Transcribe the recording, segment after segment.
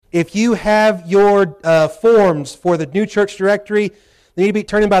If you have your forms for the new church directory, they need to be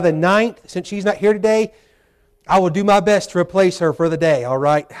turned in by the 9th. Since she's not here today, I will do my best to replace her for the day, all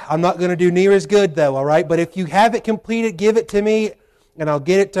right? I'm not going to do near as good, though, all right? But if you have it completed, give it to me, and I'll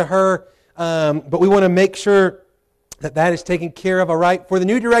get it to her. But we want to make sure that that is taken care of, all right? For the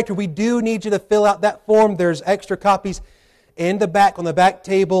new director, we do need you to fill out that form. There's extra copies in the back on the back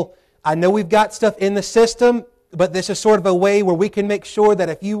table. I know we've got stuff in the system, but this is sort of a way where we can make sure that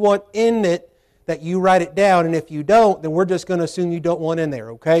if you want in it, that you write it down. And if you don't, then we're just going to assume you don't want in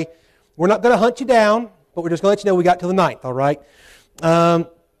there, okay? We're not going to hunt you down, but we're just going to let you know we got till the 9th, all right?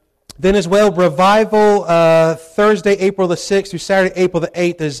 Then as well, revival Thursday, April the 6th through Saturday, April the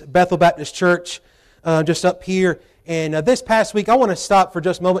 8th is Bethel Baptist Church just up here. And this past week, I want to stop for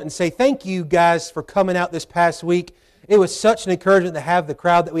just a moment and say thank you guys for coming out this past week. It was such an encouragement to have the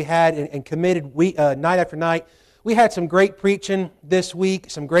crowd that we had and committed night after night. We had some great preaching this week,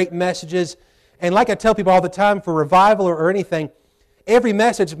 some great messages. And like I tell people all the time, for revival or anything, every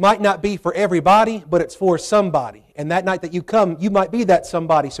message might not be for everybody, but it's for somebody. And that night that you come, you might be that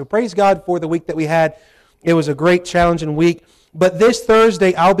somebody. So praise God for the week that we had. It was a great, challenging week. But this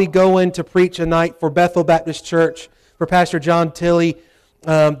Thursday, I'll be going to preach a night for Bethel Baptist Church for Pastor John Tilley.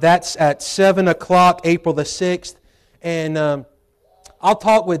 That's at 7 o'clock, April the 6th. And I'll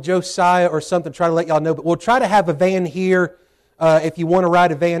talk with Josiah or something, try to let y'all know. But we'll try to have a van here if you want to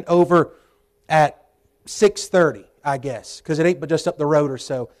ride a van over at 6:30, I guess, because it ain't but just up the road or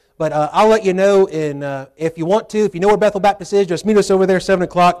so. But I'll let you know, and if you want to, if you know where Bethel Baptist is, just meet us over there 7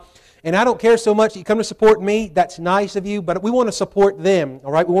 o'clock. And I don't care so much that you come to support me. That's nice of you, but we want to support them,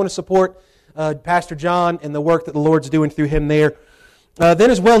 all right? We want to support Pastor John and the work that the Lord's doing through him there. Then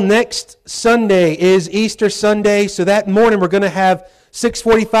as well, next Sunday is Easter Sunday, so that morning we're going to have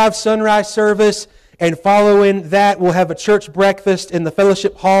 6:45 sunrise service, and following that we'll have a church breakfast in the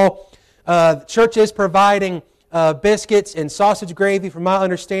fellowship hall. The church is providing biscuits and sausage gravy, from my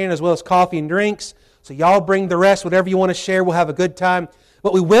understanding, as well as coffee and drinks. So y'all bring the rest, whatever you want to share. We'll have a good time.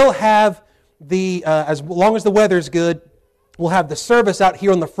 But we will have as long as the weather's good, we'll have the service out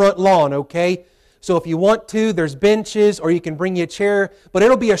here on the front lawn, okay? So if you want to, there's benches, or you can bring you a chair. But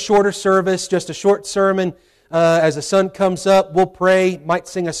it'll be a shorter service, just a short sermon. As the sun comes up, we'll pray, might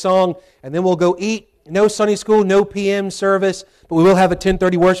sing a song, and then we'll go eat. No Sunday school, no PM service, but we will have a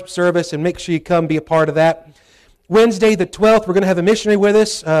 10:30 worship service, and make sure you come be a part of that. Wednesday the 12th, we're going to have a missionary with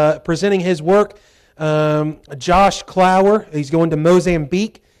us presenting his work, Josh Clower. He's going to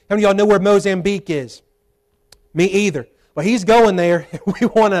Mozambique. How many of y'all know where Mozambique is? Me either. Well, he's going there. We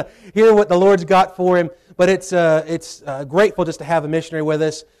want to hear what the Lord's got for him, but it's grateful just to have a missionary with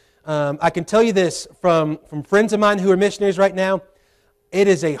us. I can tell you this from friends of mine who are missionaries right now. It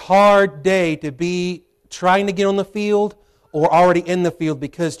is a hard day to be trying to get on the field or already in the field,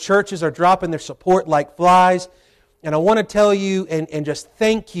 because churches are dropping their support like flies. And I want to tell you and just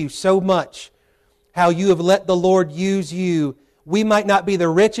thank you so much how you have let the Lord use you. We might not be the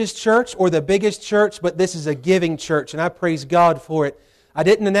richest church or the biggest church, but this is a giving church, and I praise God for it. I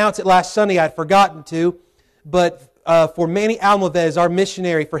didn't announce it last Sunday. I'd forgotten to, but for Manny Almovedez, our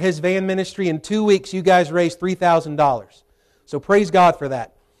missionary, for his van ministry, in 2 weeks you guys raised $3,000. So praise God for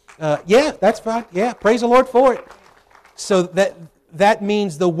that. Yeah, that's fine. Yeah, praise the Lord for it. So that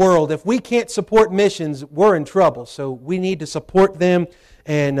means the world. If we can't support missions, we're in trouble. So we need to support them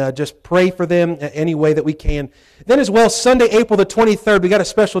and just pray for them any way that we can. Then as well, Sunday, April the 23rd, we got a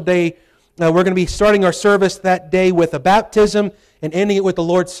special day. We're going to be starting our service that day with a baptism and ending it with the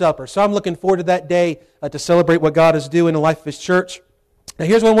Lord's Supper. So I'm looking forward to that day to celebrate what God is doing in the life of His church. Now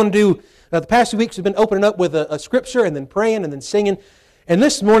here's what I want to do. The past 2 weeks we've been opening up with a scripture and then praying and then singing. And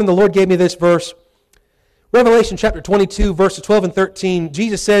this morning the Lord gave me this verse. Revelation chapter 22, verses 12 and 13.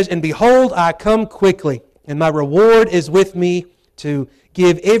 Jesus says, "And behold, I come quickly, and my reward is with me to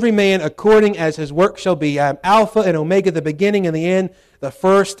give every man according as his work shall be. I am Alpha and Omega, the beginning and the end, the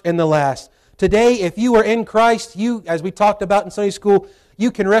first and the last." Today, if you are in Christ, you, as we talked about in Sunday school,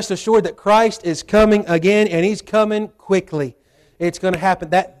 you can rest assured that Christ is coming again, and He's coming quickly. It's going to happen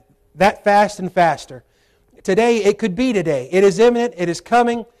that fast and faster. Today, it could be today. It is imminent. It is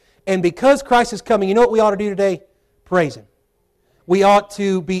coming. And because Christ is coming, you know what we ought to do today? Praise Him. We ought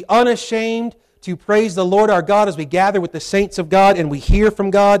to be unashamed to praise the Lord our God as we gather with the saints of God and we hear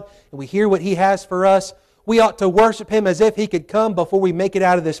from God and we hear what He has for us. We ought to worship Him as if He could come before we make it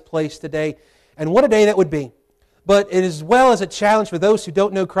out of this place today. And what a day that would be. But it as well as a challenge for those who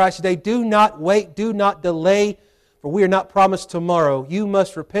don't know Christ today. Do not wait. Do not delay. For we are not promised tomorrow. You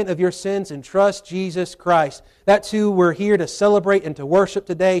must repent of your sins and trust Jesus Christ. That's who we're here to celebrate and to worship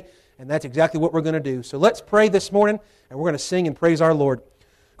today. And that's exactly what we're going to do. So let's pray this morning, and we're going to sing and praise our Lord.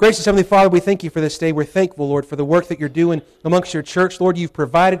 Gracious Heavenly Father, we thank you for this day. We're thankful, Lord, for the work that you're doing amongst your church. Lord, you've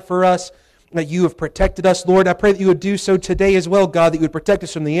provided for us, that you have protected us. Lord, I pray that you would do so today as well, God, that you would protect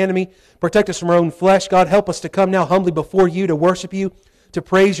us from the enemy, protect us from our own flesh. God, help us to come now humbly before you to worship you, to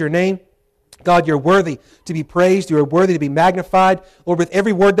praise your name. God, you're worthy to be praised. You are worthy to be magnified. Lord, with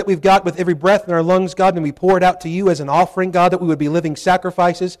every word that we've got, with every breath in our lungs, God, and we pour it out to you as an offering, God, that we would be living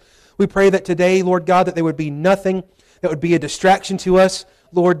sacrifices. We pray that today, Lord God, that there would be nothing that would be a distraction to us.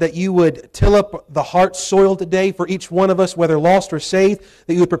 Lord, that you would till up the heart soil today for each one of us, whether lost or saved,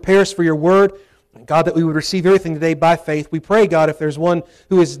 that you would prepare us for your word. God, that we would receive everything today by faith. We pray, God, if there's one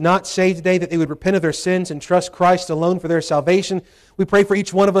who is not saved today, that they would repent of their sins and trust Christ alone for their salvation. We pray for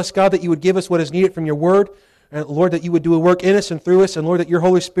each one of us, God, that you would give us what is needed from your word. And Lord, that you would do a work in us and through us. And Lord, that your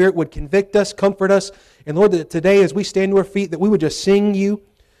Holy Spirit would convict us, comfort us. And Lord, that today as we stand to our feet, that we would just sing to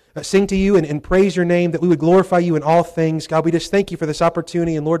you and praise your name, that we would glorify you in all things. God, we just thank you for this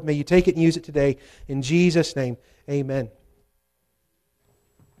opportunity. And Lord, may you take it and use it today. In Jesus' name, amen.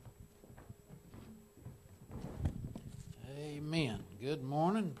 Amen. Good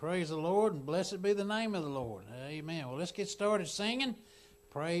morning. Praise the Lord, and blessed be the name of the Lord. Amen. Well, let's get started singing.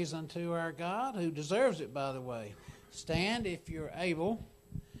 Praise unto our God, who deserves it, by the way. Stand, if you're able,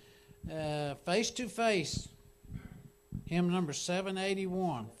 face to face. Hymn number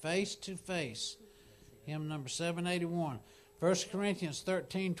 781. Face to face. Hymn number 781. 1 Corinthians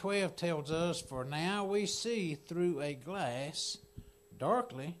 13:12 tells us, "For now we see through a glass,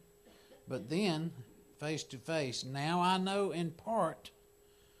 darkly, but then face to face. Now I know in part,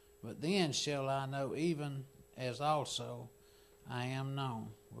 but then shall I know even as also I am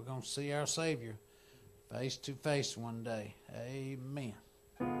known." We're going to see our Savior face to face one day. Amen.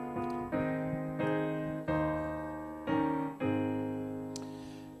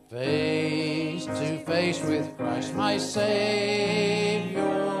 Face to face with Christ my Savior.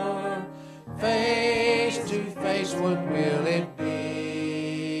 Face to face, what will it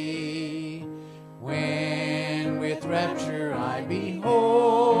be? When with rapture I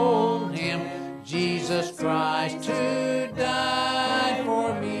behold Him, Jesus Christ who died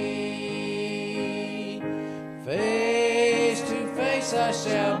for me. Face to face I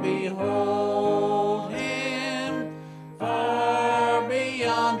shall behold Him, far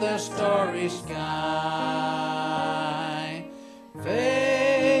beyond the starry sky.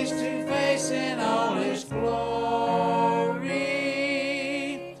 Face to face in all His glory,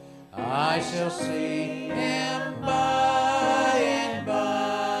 I shall see Him by and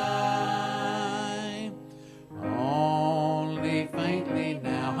by. Only faintly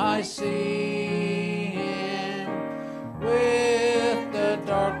now I see Him, with the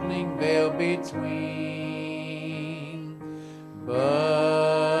darkening veil between.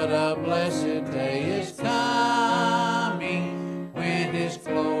 But a blessed day is coming, when His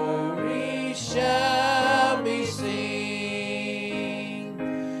glory shall be seen.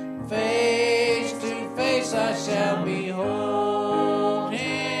 Face to face I shall behold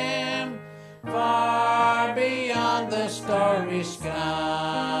Him, far beyond the starry sky.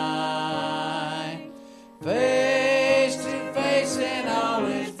 Face to face in all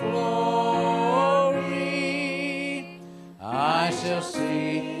His glory, I shall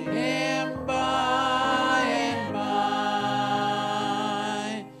see Him by and by.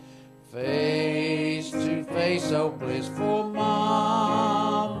 Face to face, oh blissful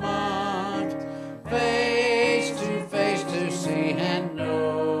moment. Face to see and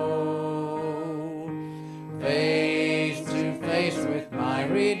know. Face to face with my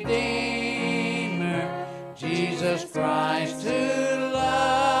Redeemer, Jesus Christ, who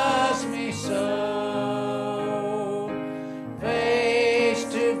loves me so. Face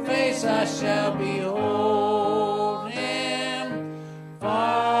to face I shall behold Him,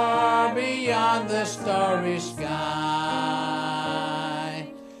 far beyond the starry sky.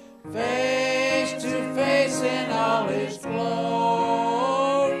 Face to face in all His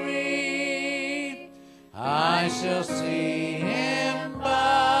glory, I shall see Him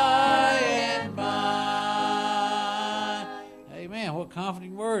by and by. Amen. What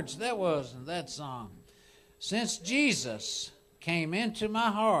comforting words that was in that song. Since Jesus came into my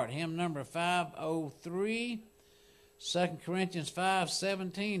heart, hymn number 503. 2 Corinthians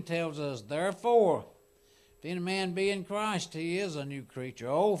 5:17 tells us, "Therefore, if any man be in Christ, he is a new creature.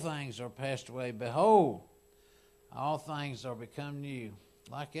 Old things are passed away. Behold, all things are become new."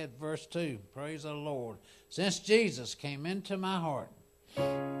 Like that verse 2. Praise the Lord. Since Jesus came into my heart.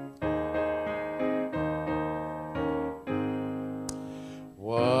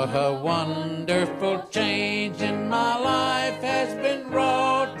 What a wonderful change in my life has been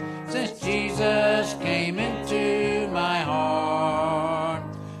wrought since Jesus came into my heart.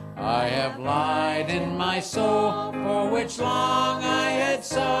 have light in my soul, for which long I had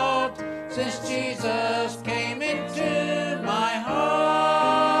sought, since Jesus came into my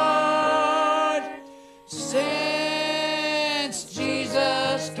heart. Since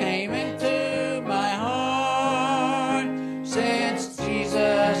Jesus came into my heart, since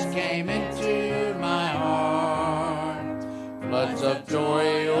Jesus came into my heart, floods of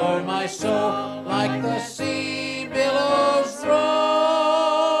joy o'er my soul, like the sea billows roll.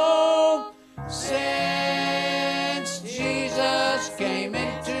 Since Jesus came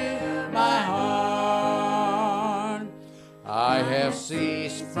into my heart, I have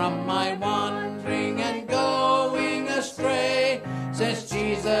ceased from my wandering and going astray, since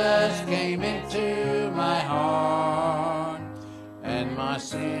Jesus came into my heart. And my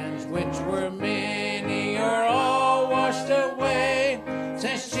sins, which were many, are all washed away,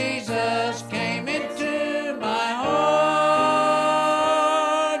 since Jesus came into my heart.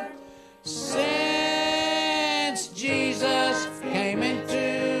 Since Jesus came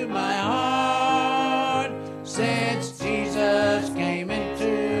into my heart, since Jesus came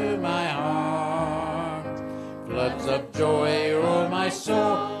into my heart, floods of joy o'er my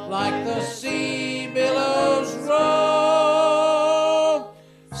soul, like the sea billows roll.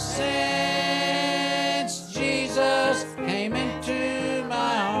 Since Jesus came into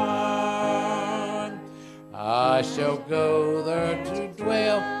my heart, I shall go there to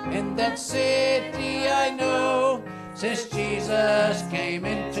dwell in that city I know, since Jesus came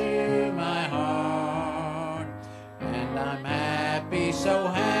into my heart. And I'm happy, so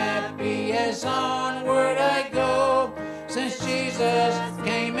happy, as onward I go, since Jesus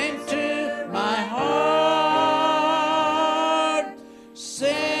came into my heart.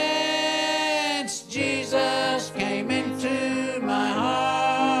 Since Jesus came into my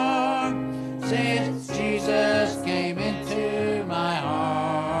heart, since Jesus came into my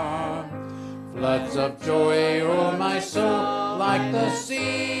heart, floods of joy o'er my soul, like the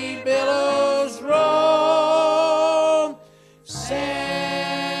sea billows roll.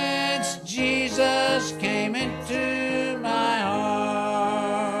 Since Jesus came into my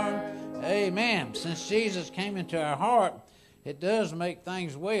heart. Amen. Since Jesus came into our heart, it does make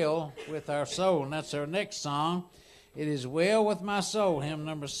things well with our soul. And that's our next song. It is Well With My Soul, hymn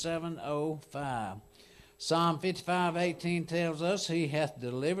number 705. Psalm 55:18 tells us, He hath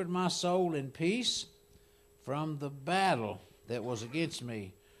delivered my soul in peace from the battle that was against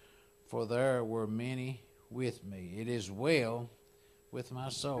me, for there were many with me. It is well with my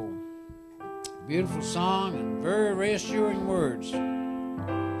soul. Beautiful song and very reassuring words.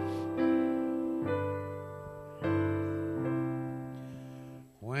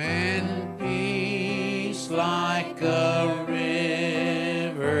 When peace like a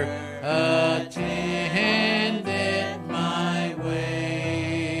river attended my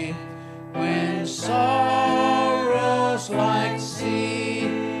way, when sorrows like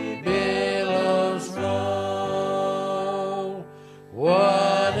sea billows roll,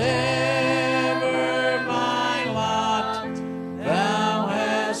 whatever my lot, thou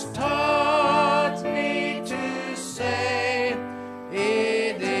hast taught me to say,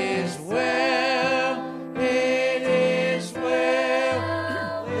 it is well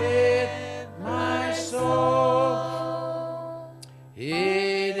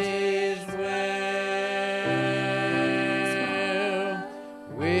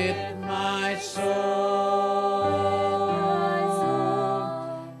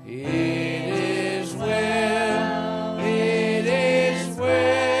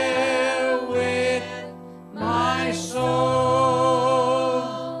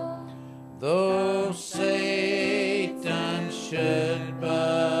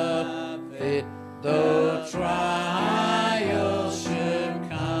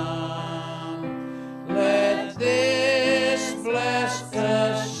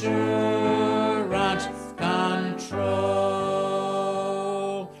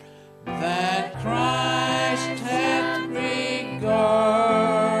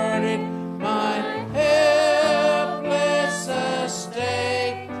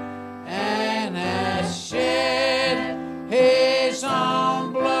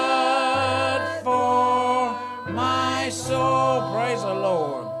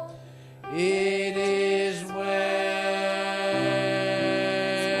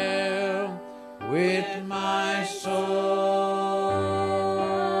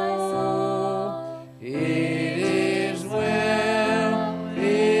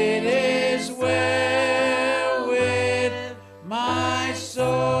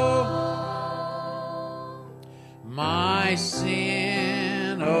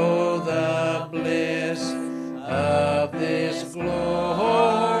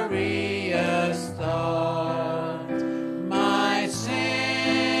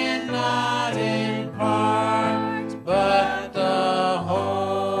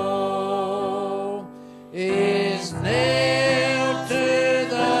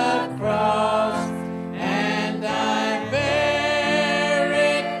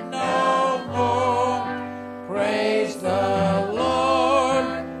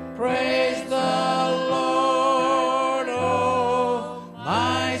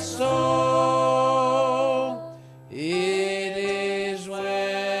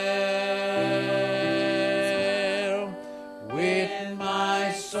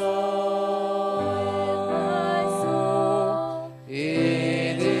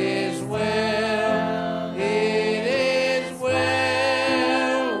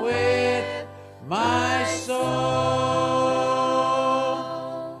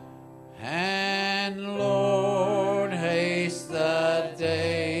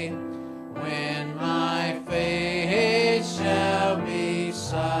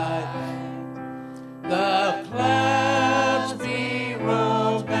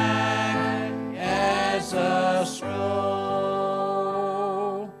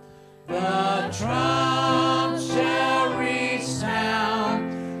trump shall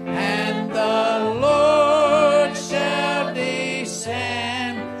resound, and the Lord shall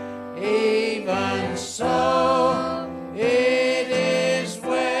descend. Even so, it is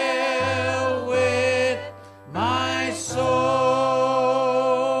well with my soul.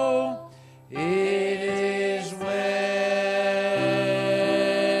 It is well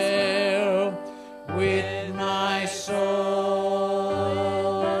with my soul.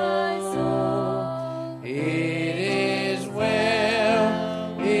 It is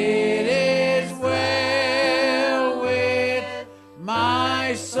well. It is well with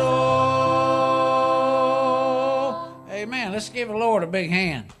my soul. Amen. Let's give the Lord a big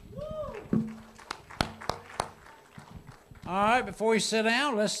hand. All right, before you sit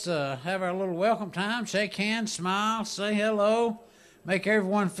down, let's have our little welcome time. Shake hands, smile, say hello, make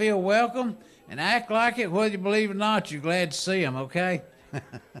everyone feel welcome, and act like it, whether you believe it or not, you're glad to see them, okay?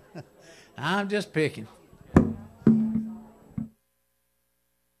 I'm just picking.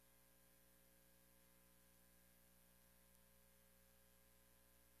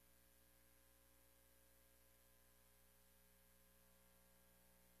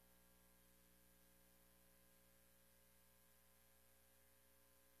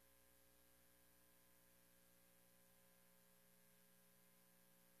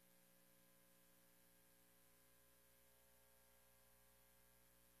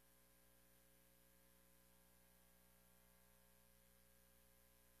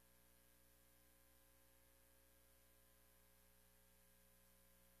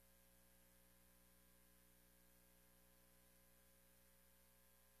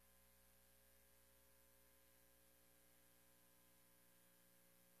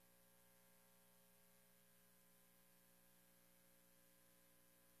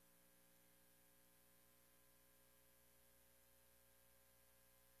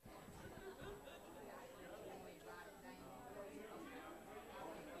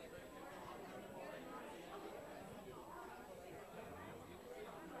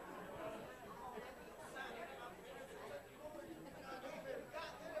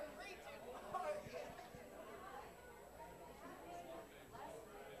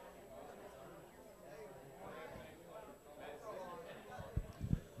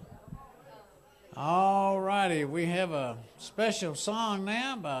 All righty, we have a special song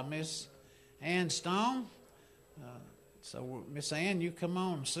now by Miss Ann Stone. So, Miss Ann, you come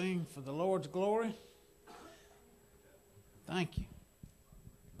on and sing for the Lord's glory. Thank you.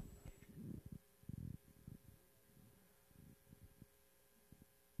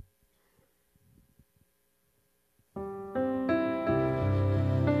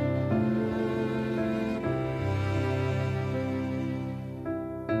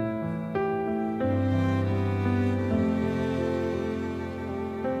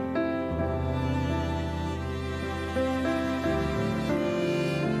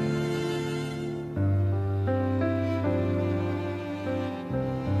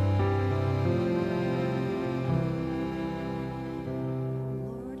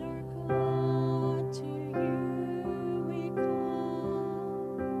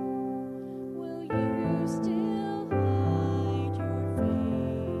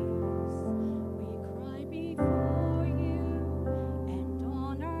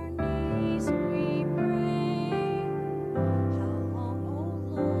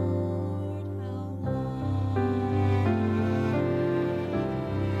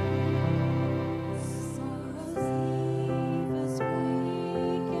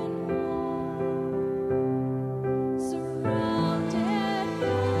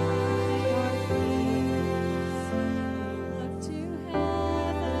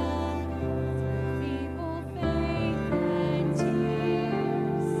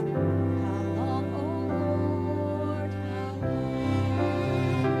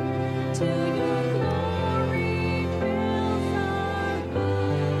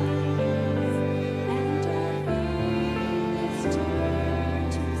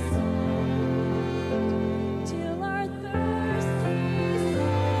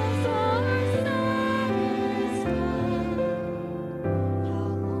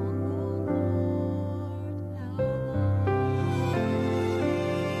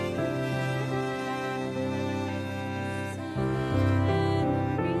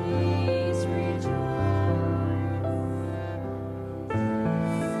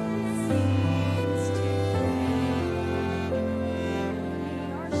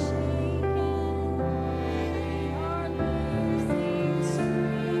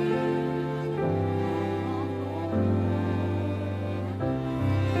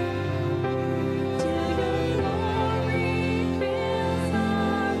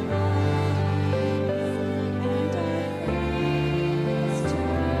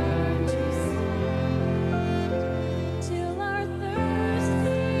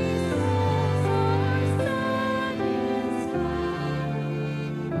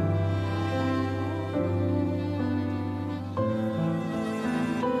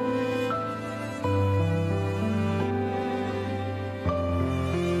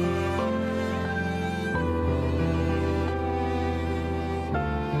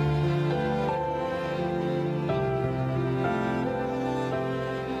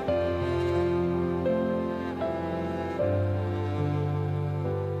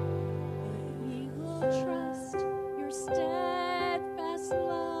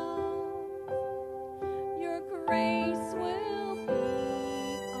 grace will be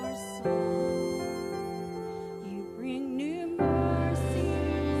our song. You bring new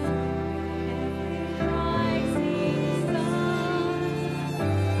mercies every rising sun.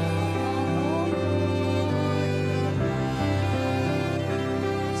 Oh Lord,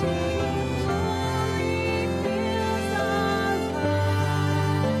 till glory fills our lives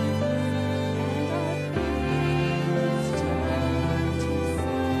and our fields turn to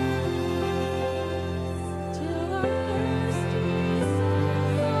sands, till our thirsty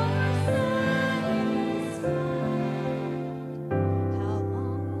souls are satisfied. How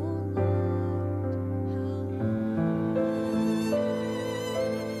long, O Lord,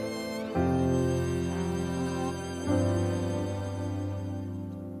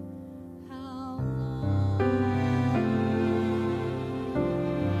 how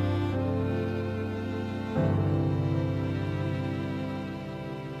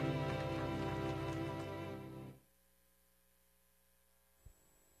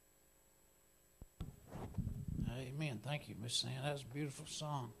Amen. Thank you, Miss Sand. That's a beautiful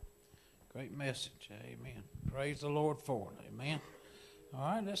song. Great message. Amen. Praise the Lord for it. Amen. All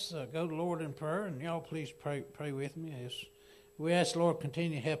right, let's go to the Lord in prayer, and y'all please pray with me as we ask the Lord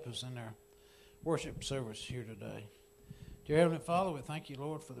continue to help us in our worship service here today. Dear Heavenly Father, we thank you,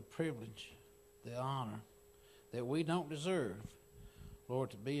 Lord, for the privilege, the honor that we don't deserve,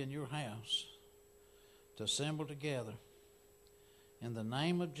 Lord, to be in your house, to assemble together in the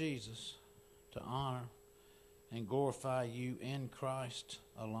name of Jesus to honor and glorify you in Christ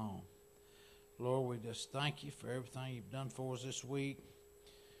alone. Lord, we just thank you for everything you've done for us this week.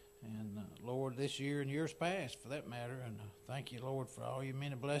 And Lord, this year and years past, for that matter. And thank you, Lord, for all your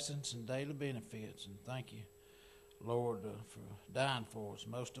many blessings and daily benefits. And thank you, Lord, for dying for us,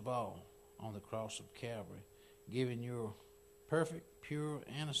 most of all, on the cross of Calvary, giving your perfect, pure,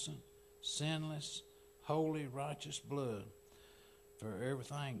 innocent, sinless, holy, righteous blood for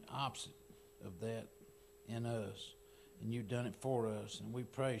everything opposite of that in us. And you've done it for us, and we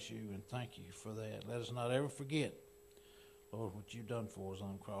praise you and thank you for that. Let us not ever forget, Lord, what you've done for us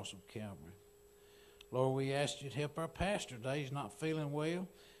on the cross of Calvary. Lord, we ask you to help our pastor today. He's not feeling well.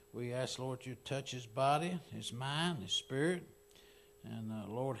 We ask, Lord, you to touch his body, his mind, his spirit. And,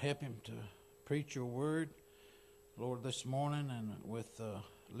 Lord, help him to preach your word, Lord, this morning, and with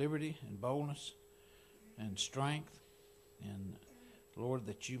liberty and boldness and strength. And, Lord,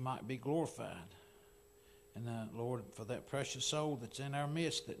 that you might be glorified. And, Lord, for that precious soul that's in our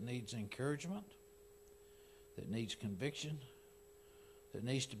midst that needs encouragement, that needs conviction, that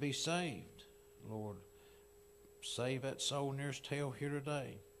needs to be saved, Lord, save that soul nearest hell here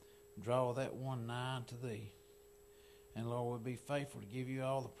today. Draw that one nigh unto thee. And, Lord, we'll be faithful to give you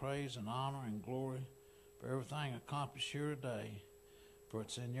all the praise and honor and glory for everything accomplished here today. For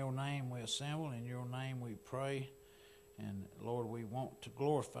it's in your name we assemble, in your name we pray. And, Lord, we want to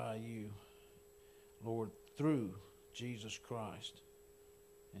glorify you, Lord, through Jesus Christ.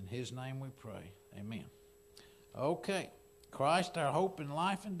 In his name we pray. Amen. Okay. Christ, our hope in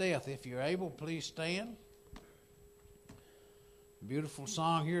life and death. If you're able, please stand. Beautiful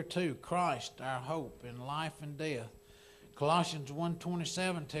song here too. Christ, our hope in life and death. Colossians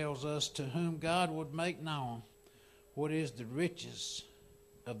 1:27 tells us, to whom God would make known what is the riches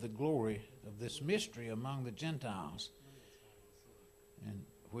of the glory of this mystery among the Gentiles, and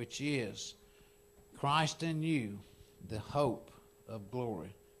which is Christ in you, the hope of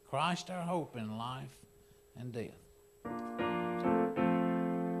glory. Christ, our hope in life and death.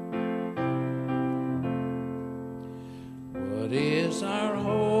 What is our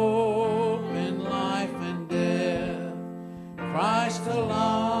hope in life and death? Christ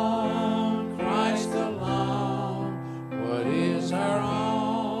alone, Christ alone. What is our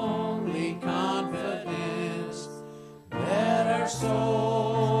only confidence? That our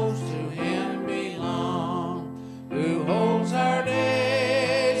souls to him belong, who holds our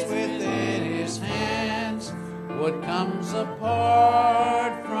days within his hands. What comes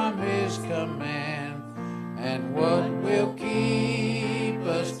apart from his command, and what will keep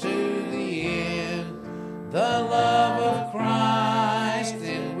us to the end? The love of Christ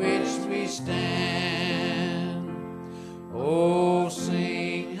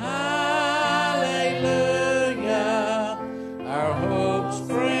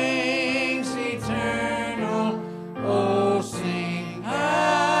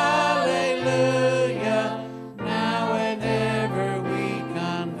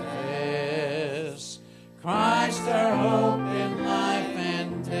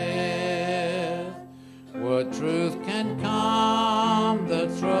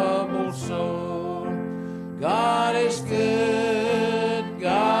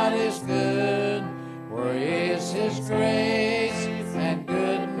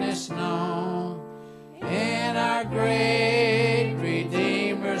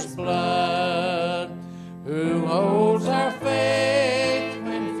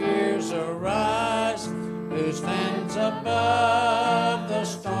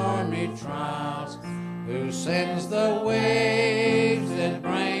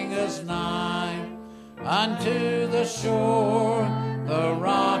unto the shore, the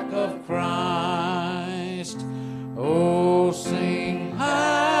rock of Christ. Oh, sing hallelujah,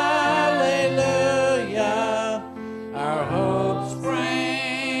 our hope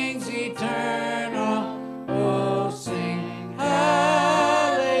springs eternal. Oh, sing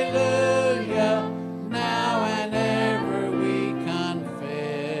hallelujah, now and ever we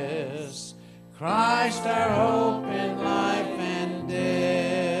confess Christ our hope in life and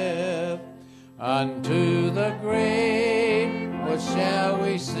death. Unto the grave, what shall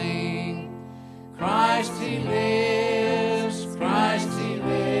we sing? Christ He lives, Christ He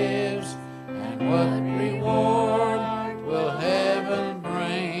lives, and what reward will heaven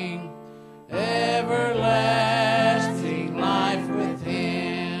bring? Everlasting life with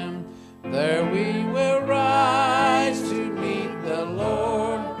Him, there we will rise to meet the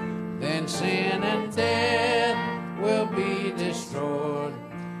Lord, then sin and death will be destroyed,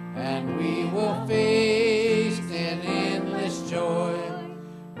 and we will feast in endless joy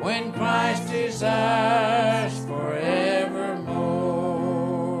when Christ is ours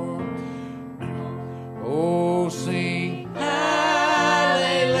forevermore. Oh, sing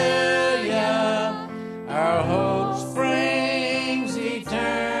hallelujah, our hope springs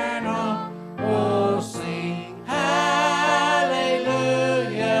eternal. Oh, sing hallelujah,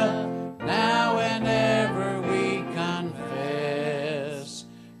 now and ever we confess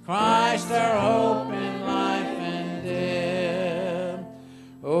Christ our hope in life and death.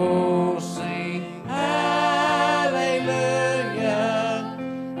 Oh, sing hallelujah,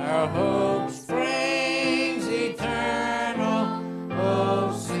 our hope springs eternal.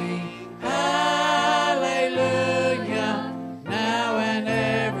 Oh, sing hallelujah, now and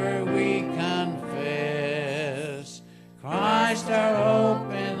ever we confess Christ our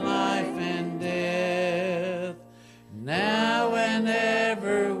hope in life and death. Now and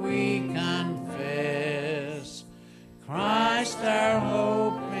ever we confess Christ our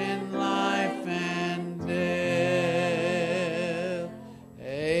hope in life and death.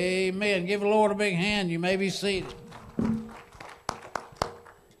 Amen. Give the Lord a big hand. You may be seated.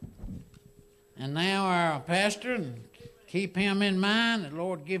 And now our pastor, and keep him in mind. The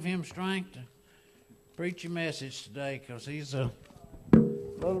Lord give him strength to preach your message today, because he's a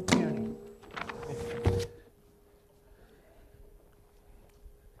little puny.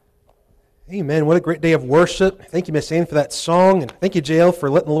 Amen. What a great day of worship. Thank you, Miss Ann, for that song. And thank you, JL, for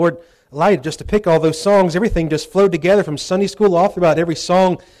letting the Lord allow you just to pick all those songs. Everything just flowed together from Sunday school all throughout every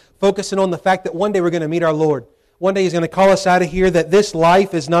song, focusing on the fact that one day we're going to meet our Lord. One day He's going to call us out of here, that this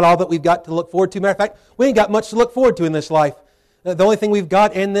life is not all that we've got to look forward to. Matter of fact, we ain't got much to look forward to in this life. The only thing we've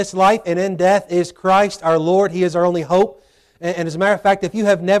got in this life and in death is Christ, our Lord. He is our only hope. And as a matter of fact, if you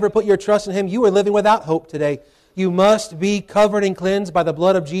have never put your trust in Him, you are living without hope today. You must be covered and cleansed by the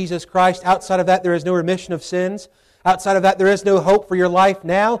blood of Jesus Christ. Outside of that, there is no remission of sins. Outside of that, there is no hope for your life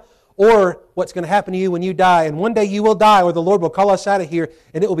now or what's going to happen to you when you die. And one day you will die, or the Lord will call us out of here,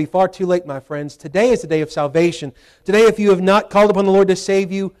 and it will be far too late, my friends. Today is the day of salvation. Today, if you have not called upon the Lord to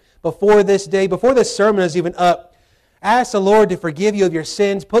save you before this day, before this sermon is even up, ask the Lord to forgive you of your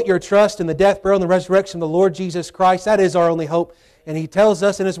sins. Put your trust in the death, burial, and the resurrection of the Lord Jesus Christ. That is our only hope. And He tells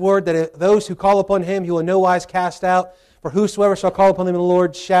us in His Word that those who call upon Him, He will in no wise cast out. For whosoever shall call upon Him in the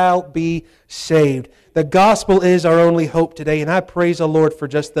Lord shall be saved. The gospel is our only hope today. And I praise the Lord for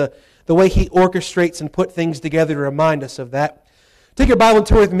just the way He orchestrates and put things together to remind us of that. Take your Bible and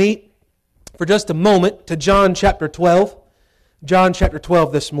turn with me for just a moment to John chapter 12. John chapter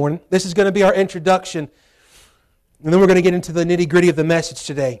 12 this morning. This is going to be our introduction. And then we're going to get into the nitty-gritty of the message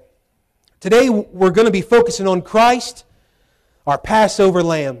today. Today we're going to be focusing on Christ, our Passover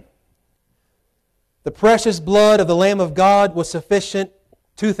Lamb. The precious blood of the Lamb of God was sufficient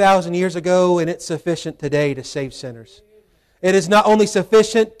 2,000 years ago, and it's sufficient today to save sinners. It is not only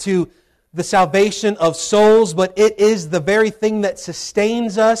sufficient to the salvation of souls, but it is the very thing that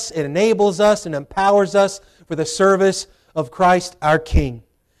sustains us, it enables us, and empowers us for the service of Christ our King.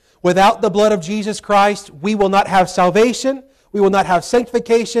 Without the blood of Jesus Christ, we will not have salvation, we will not have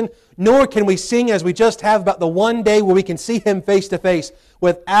sanctification, nor can we sing as we just have about the one day where we can see Him face to face.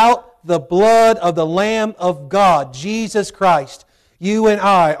 Without the blood of the Lamb of God, Jesus Christ, you and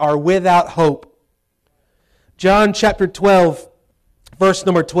I are without hope. John chapter 12, verse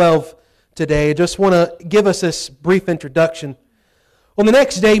number 12 today. I just want to give us this brief introduction. On the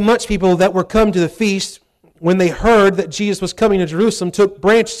next day, much people that were come to the feast, when they heard that Jesus was coming to Jerusalem, took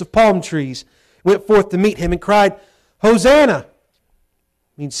branches of palm trees, went forth to meet Him, and cried, Hosanna!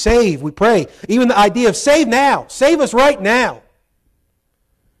 Means save, we pray. Even the idea of save now, save us right now.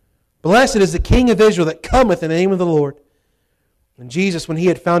 Blessed is the King of Israel that cometh in the name of the Lord. And Jesus, when he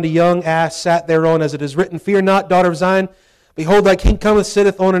had found a young ass, sat thereon, as it is written, Fear not, daughter of Zion. Behold, thy king cometh,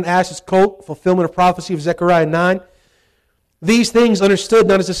 sitteth on an ass's colt, fulfillment of prophecy of Zechariah 9. These things understood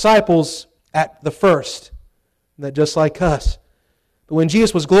not his disciples at the first, that just like us. But when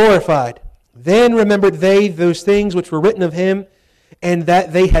Jesus was glorified, then remembered they those things which were written of him, and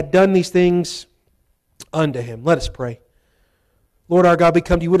that they had done these things unto him. Let us pray. Lord our God, we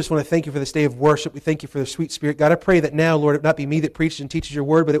come to you. We just want to thank you for this day of worship. We thank you for the sweet Spirit. God, I pray that now, Lord, it would not be me that preaches and teaches your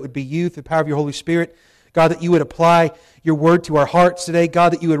word, but it would be you through the power of your Holy Spirit. God, that you would apply your word to our hearts today.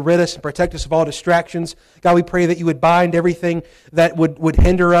 God, that you would rid us and protect us of all distractions. God, we pray that you would bind everything that would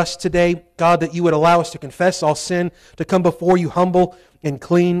hinder us today. God, that you would allow us to confess all sin, to come before you humble and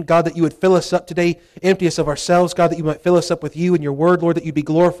clean. God, that you would fill us up today, empty us of ourselves. God, that you might fill us up with you and your word. Lord, that you'd be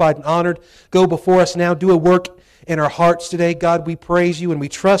glorified and honored. Go before us now. Do a work in our hearts today. God, we praise you and we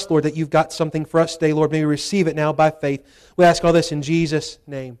trust, Lord, that you've got something for us today. Lord, may we receive it now by faith. We ask all this in Jesus'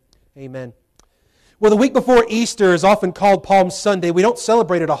 name. Amen. Well, the week before Easter is often called Palm Sunday. We don't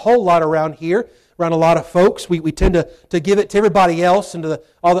celebrate it a whole lot around here, around a lot of folks. We tend to give it to everybody else and to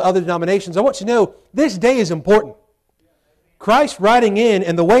all the other denominations. I want you to know this day is important. Christ riding in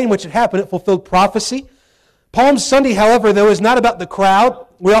and the way in which it happened, it fulfilled prophecy. Palm Sunday, however, though, is not about the crowd.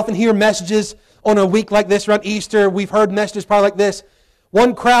 We often hear messages on a week like this around Easter. We've heard messages probably like this.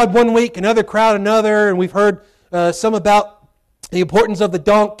 One crowd one week, another crowd another, and we've heard some about the importance of the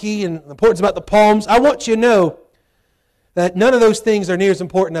donkey and the importance about the palms. I want you to know that none of those things are near as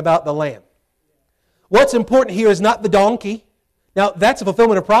important about the lamb. What's important here is not the donkey. Now, that's a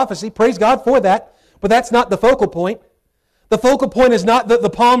fulfillment of prophecy. Praise God for that. But that's not the focal point. The focal point is not the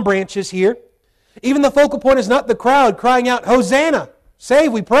palm branches here. Even the focal point is not the crowd crying out, Hosanna,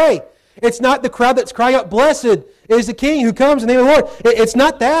 save, we pray. It's not the crowd that's crying out, blessed is the King who comes in the name of the Lord. It's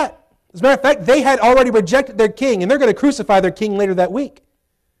not that. As a matter of fact, they had already rejected their king, and they're going to crucify their king later that week.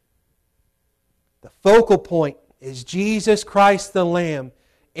 The focal point is Jesus Christ the Lamb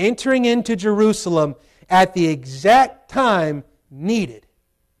entering into Jerusalem at the exact time needed.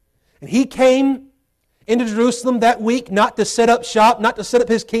 And He came into Jerusalem that week not to set up shop, not to set up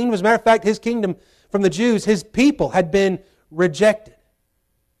His kingdom. As a matter of fact, His kingdom from the Jews, His people had been rejected.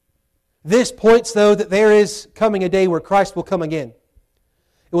 This points, though, that there is coming a day where Christ will come again.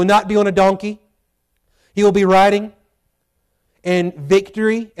 It will not be on a donkey. He will be riding in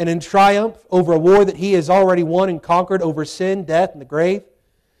victory and in triumph over a war that He has already won and conquered over sin, death, and the grave.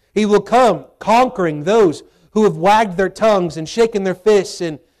 He will come conquering those who have wagged their tongues and shaken their fists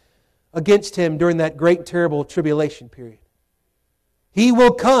against Him during that great and terrible tribulation period. He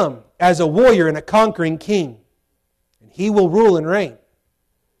will come as a warrior and a conquering king. And He will rule and reign.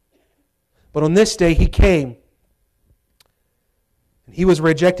 But on this day He came, and He was a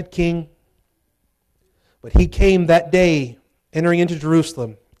rejected king, but He came that day entering into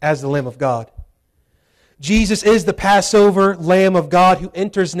Jerusalem as the Lamb of God. Jesus is the Passover Lamb of God who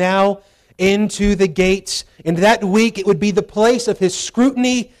enters now into the gates, and that week it would be the place of His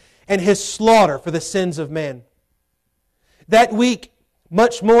scrutiny and His slaughter for the sins of men. That week,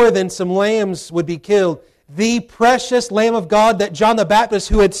 much more than some lambs would be killed, the precious Lamb of God that John the Baptist,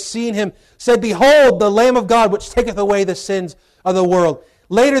 who had seen Him, said, Behold, the Lamb of God which taketh away the sins of the world.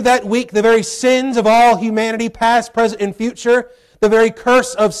 Later that week, the very sins of all humanity, past, present, and future, the very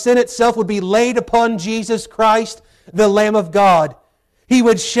curse of sin itself would be laid upon Jesus Christ, the Lamb of God. He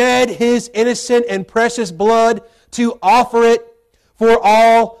would shed His innocent and precious blood to offer it for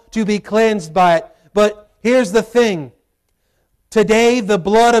all to be cleansed by it. But here's the thing. Today, the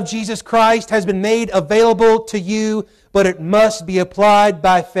blood of Jesus Christ has been made available to you, but it must be applied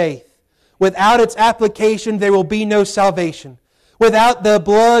by faith. Without its application, there will be no salvation. Without the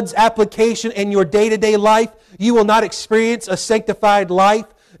blood's application in your day-to-day life, you will not experience a sanctified life.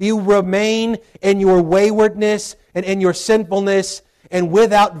 You remain in your waywardness and in your sinfulness and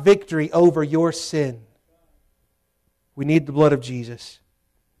without victory over your sin. We need the blood of Jesus.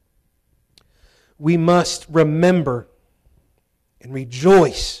 We must remember and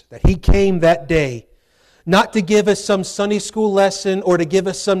rejoice that He came that day, not to give us some Sunday school lesson or to give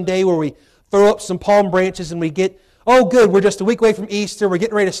us some day where we throw up some palm branches and we get, oh good, we're just a week away from Easter, we're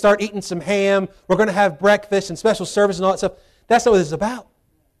getting ready to start eating some ham, we're going to have breakfast and special service and all that stuff. That's not what this is about.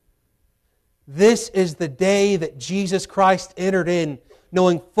 This is the day that Jesus Christ entered in,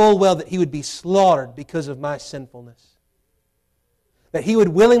 knowing full well that He would be slaughtered because of my sinfulness. That He would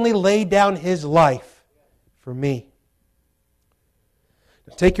willingly lay down His life for me.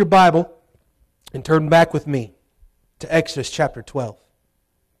 Now take your Bible and turn back with me to Exodus chapter 12.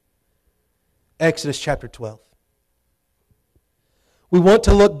 Exodus chapter 12. We want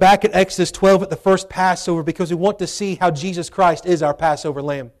to look back at Exodus 12 at the first Passover because we want to see how Jesus Christ is our Passover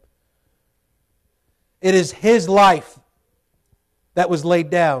lamb. It is His life that was laid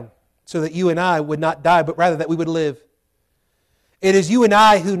down so that you and I would not die, but rather that we would live. It is you and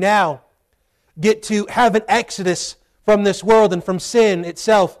I who now get to have an exodus from this world and from sin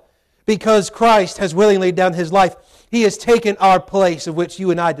itself because Christ has willingly laid down His life. He has taken our place of which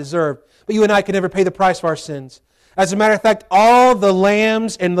you and I deserved. But you and I could never pay the price for our sins. As a matter of fact, all the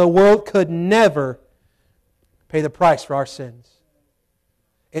lambs in the world could never pay the price for our sins.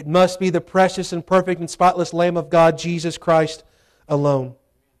 It must be the precious and perfect and spotless Lamb of God, Jesus Christ alone.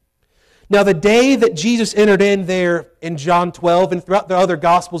 Now, the day that Jesus entered in there in John 12 and throughout the other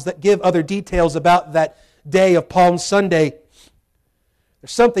Gospels that give other details about that day of Palm Sunday,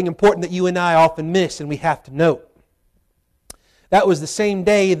 there's something important that you and I often miss and we have to note. That was the same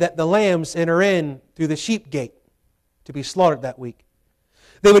day that the lambs enter in through the sheep gate to be slaughtered that week.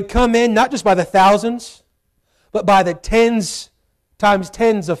 They would come in not just by the thousands, but by the tens times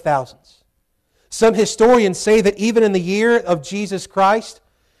tens of thousands. Some historians say that even in the year of Jesus Christ,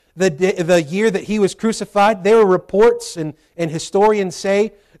 the year that He was crucified, there were reports and historians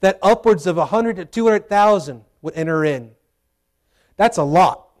say that upwards of 100 to 200,000 would enter in. That's a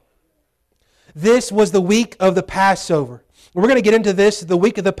lot. This was the week of the Passover. We're going to get into this, the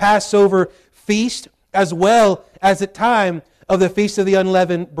week of the Passover feast, as well as the time of the Feast of the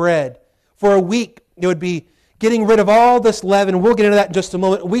Unleavened Bread. For a week, it would be getting rid of all this leaven. We'll get into that in just a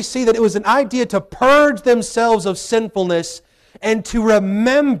moment. We see that it was an idea to purge themselves of sinfulness and to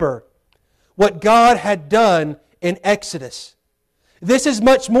remember what God had done in Exodus. This is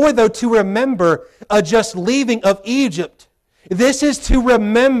much more, though, to remember a just leaving of Egypt. This is to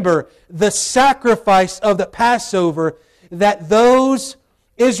remember the sacrifice of the Passover that those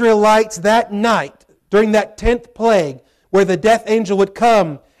Israelites that night, during that 10th plague, where the death angel would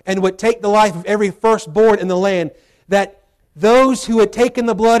come and would take the life of every firstborn in the land, that those who had taken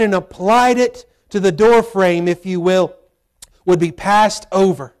the blood and applied it to the doorframe, if you will, would be passed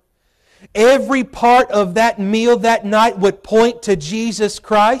over. Every part of that meal that night would point to Jesus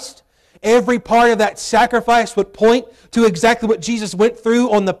Christ. Every part of that sacrifice would point to exactly what Jesus went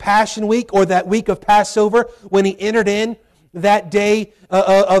through on the Passion Week or that week of Passover when He entered in that day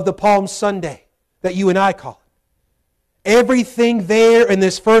of the Palm Sunday that you and I call it. Everything there in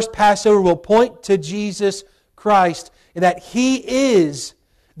this first Passover will point to Jesus Christ and that He is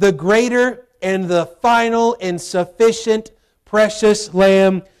the greater and the final and sufficient precious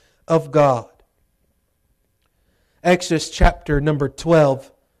Lamb of God. Exodus chapter number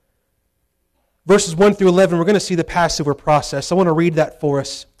 12. Verses 1 through 11, we're going to see the Passover process. I want to read that for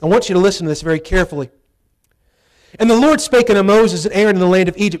us. I want you to listen to this very carefully. And the Lord spake unto Moses and Aaron in the land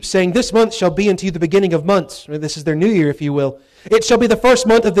of Egypt, saying, This month shall be unto you the beginning of months. This is their new year, if you will. It shall be the first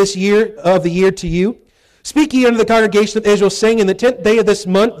month of this year, of the year to you. Speak ye unto the congregation of Israel, saying, In the 10th day of this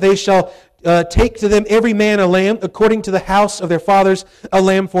month they shall take to them every man a lamb, according to the house of their fathers, a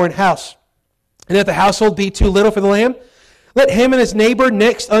lamb for an house. And if the household be too little for the lamb, let him and his neighbor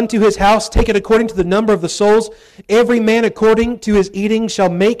next unto his house take it according to the number of the souls. Every man according to his eating shall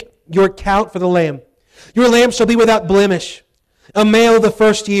make your count for the lamb. Your lamb shall be without blemish, a male of the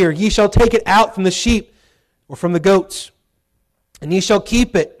first year. Ye shall take it out from the sheep or from the goats, and ye shall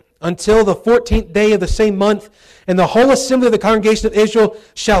keep it until the 14th day of the same month. And the whole assembly of the congregation of Israel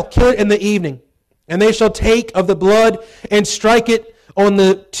shall kill it in the evening. And they shall take of the blood and strike it on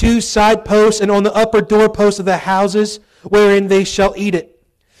the two side posts and on the upper doorposts of the houses, wherein they shall eat it.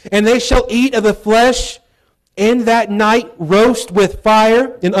 And they shall eat of the flesh in that night, roast with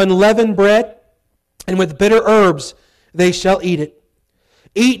fire and unleavened bread, and with bitter herbs they shall eat it.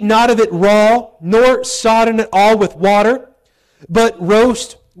 Eat not of it raw, nor sodden it all with water, but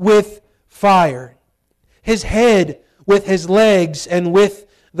roast with fire. His head with his legs, and with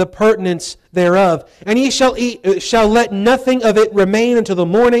the purtenance thereof. And ye shall let nothing of it remain until the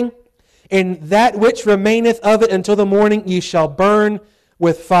morning, and that which remaineth of it until the morning ye shall burn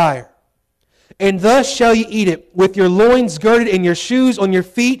with fire. And thus shall ye eat it, with your loins girded, and your shoes on your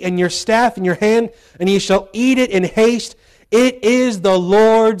feet, and your staff in your hand, and ye shall eat it in haste. It is the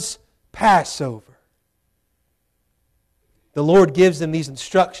Lord's Passover. The Lord gives them these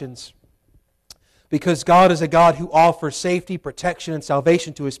instructions because God is a God who offers safety, protection, and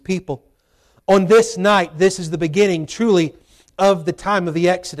salvation to His people. On this night, this is the beginning, truly, of the time of the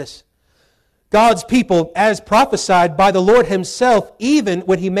Exodus. God's people, as prophesied by the Lord Himself, even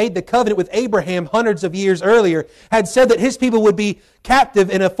when He made the covenant with Abraham hundreds of years earlier, had said that His people would be captive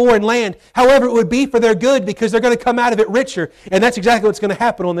in a foreign land. However, it would be for their good because they're going to come out of it richer. And that's exactly what's going to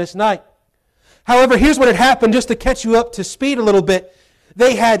happen on this night. However, here's what had happened, just to catch you up to speed a little bit.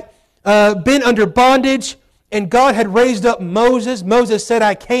 They had been under bondage, and God had raised up Moses. Moses said,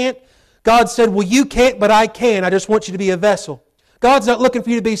 I can't. God said, well, you can't, but I can. I just want you to be a vessel. God's not looking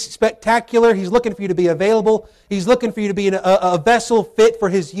for you to be spectacular. He's looking for you to be available. He's looking for you to be a vessel fit for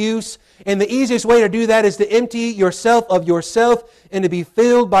His use. And the easiest way to do that is to empty yourself of yourself and to be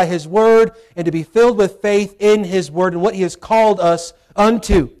filled by His Word and to be filled with faith in His Word and what He has called us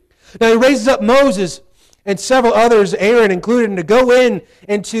unto. Now He raises up Moses and several others, Aaron included, and to go in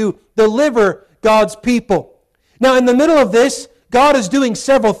and to deliver God's people. Now in the middle of this, God is doing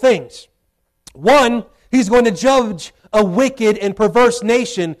several things. One, He's going to judge a wicked and perverse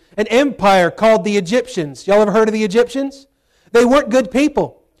nation, an empire called the Egyptians. Y'all ever heard of the Egyptians? They weren't good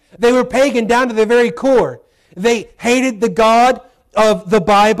people. They were pagan down to their very core. They hated the God of the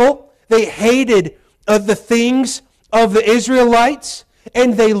Bible. They hated the things of the Israelites.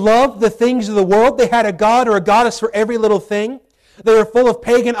 And they loved the things of the world. They had a god or a goddess for every little thing. They were full of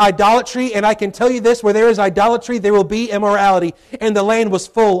pagan idolatry. And I can tell you this, where there is idolatry, there will be immorality. And the land was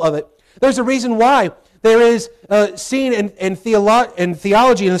full of it. There's a reason why there is seen in theology and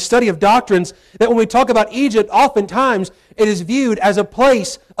the study of doctrines that when we talk about Egypt, oftentimes it is viewed as a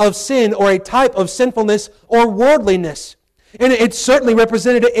place of sin or a type of sinfulness or worldliness. And it's certainly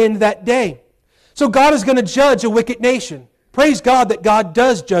represented in that day. So God is going to judge a wicked nation. Praise God that God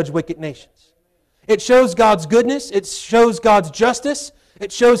does judge wicked nations. It shows God's goodness. It shows God's justice.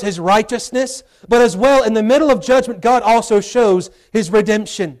 It shows His righteousness. But as well, in the middle of judgment, God also shows His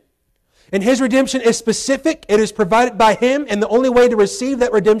redemption. And His redemption is specific. It is provided by Him. And the only way to receive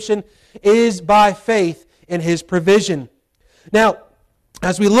that redemption is by faith in His provision. Now,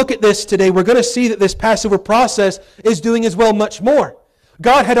 as we look at this today, we're going to see that this Passover process is doing as well much more.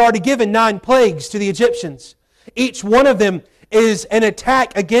 God had already given 9 plagues to the Egyptians. Each one of them is an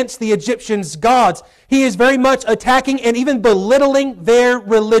attack against the Egyptians' gods. He is very much attacking and even belittling their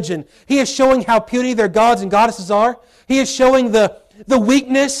religion. He is showing how puny their gods and goddesses are. He is showing the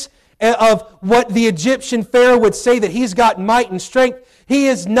weakness of what the Egyptian Pharaoh would say, that he's got might and strength. He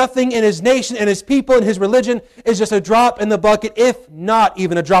is nothing in his nation and his people and his religion is just a drop in the bucket, if not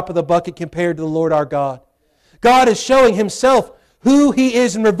even a drop of the bucket compared to the Lord our God. God is showing Himself who He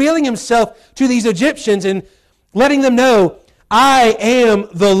is and revealing Himself to these Egyptians and letting them know, I am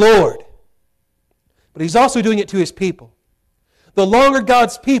the Lord. But He's also doing it to His people. The longer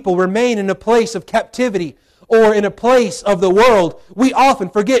God's people remain in a place of captivity or in a place of the world, we often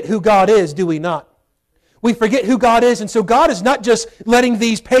forget who God is, do we not? We forget who God is, and so God is not just letting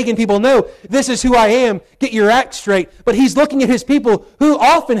these pagan people know, this is who I am, get your act straight, but He's looking at His people who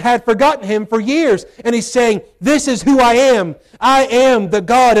often had forgotten Him for years, and He's saying, this is who I am. I am the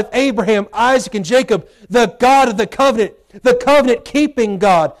God of Abraham, Isaac, and Jacob, the God of the covenant-keeping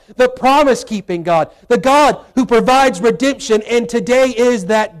God, the promise-keeping God, the God who provides redemption, and today is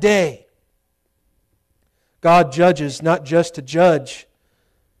that day. God judges not just to judge,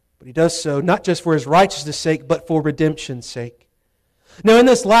 but He does so not just for His righteousness' sake, but for redemption's sake. Now in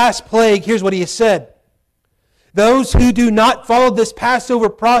this last plague, here's what He has said. Those who do not follow this Passover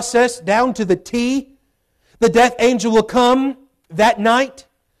process down to the T, the death angel will come that night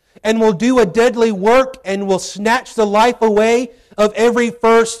and will do a deadly work and will snatch the life away of every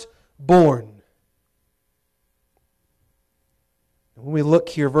firstborn. When we look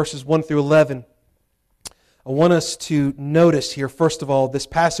here, verses 1 through 11, I want us to notice here, first of all, this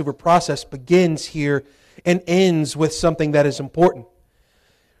Passover process begins here and ends with something that is important.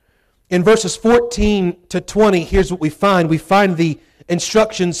 In verses 14 to 20, here's what we find. We find the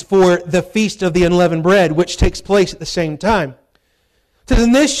instructions for the Feast of the Unleavened Bread, which takes place at the same time.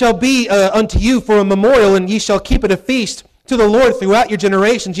 "Then this shall be unto you for a memorial, and ye shall keep it a feast to the Lord throughout your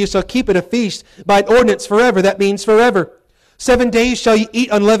generations. Ye shall keep it a feast by an ordinance forever." That means forever. 7 days shall ye eat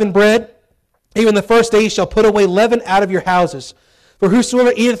unleavened bread. Even the first day ye shall put away leaven out of your houses. For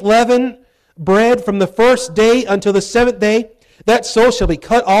whosoever eateth leavened bread from the first day until the 7th day, that soul shall be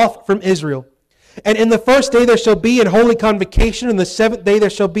cut off from Israel. And in the first day there shall be an holy convocation, and the 7th day there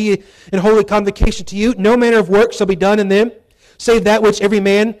shall be an holy convocation to you. No manner of work shall be done in them, save that which every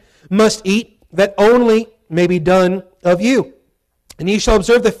man must eat, that only may be done of you. And ye shall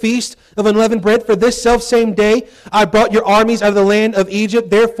observe the feast of unleavened bread, for this selfsame day I brought your armies out of the land of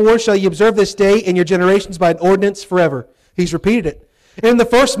Egypt. Therefore shall ye observe this day in your generations by an ordinance forever. He's repeated it. And in the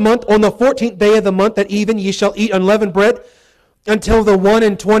first month, on the 14th day of the month at even, ye shall eat unleavened bread until the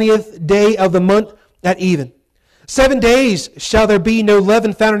 21st day of the month at even. 7 days shall there be no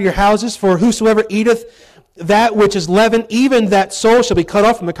leaven found in your houses, for whosoever eateth that which is leavened, even that soul shall be cut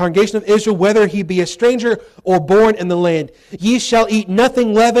off from the congregation of Israel, whether he be a stranger or born in the land. Ye shall eat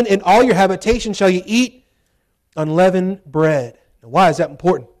nothing leavened, in all your habitation shall ye eat unleavened bread. Now, why is that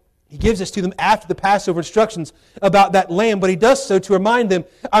important? He gives this to them after the Passover instructions about that lamb, but He does so to remind them,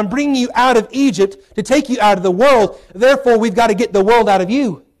 I'm bringing you out of Egypt to take you out of the world. Therefore, we've got to get the world out of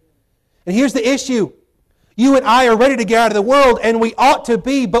you. And here's the issue. You and I are ready to get out of the world, and we ought to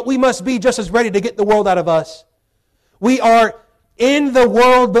be, but we must be just as ready to get the world out of us. We are in the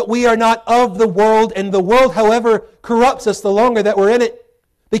world, but we are not of the world, and the world, however, corrupts us the longer that we're in it,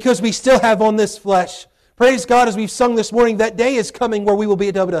 because we still have on this flesh. Praise God, as we've sung this morning, that day is coming where we will be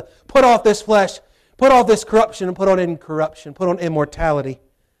able to put off this flesh, put off this corruption, and put on incorruption, put on immortality.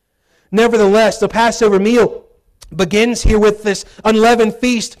 Nevertheless, the Passover meal begins here with this unleavened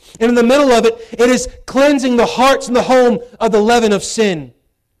feast, and in the middle of it, it is cleansing the hearts and the home of the leaven of sin.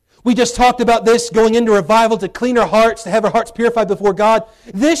 We just talked about this going into revival to clean our hearts, to have our hearts purified before God.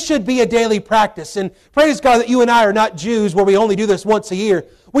 This should be a daily practice. And praise God that you and I are not Jews where we only do this once a year.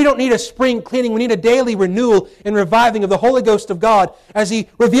 We don't need a spring cleaning. We need a daily renewal and reviving of the Holy Ghost of God as He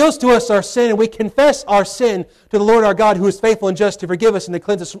reveals to us our sin and we confess our sin to the Lord our God, who is faithful and just to forgive us and to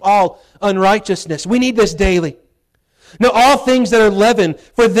cleanse us from all unrighteousness. We need this daily. Now, all things that are leavened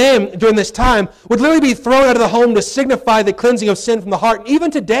for them during this time would literally be thrown out of the home to signify the cleansing of sin from the heart. And even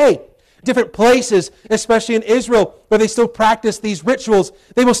today, different places, especially in Israel, where they still practice these rituals,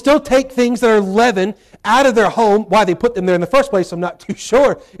 they will still take things that are leavened out of their home. Why they put them there in the first place, I'm not too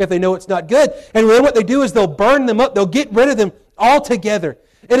sure, if they know it's not good. And then what they do is they'll burn them up. They'll get rid of them altogether.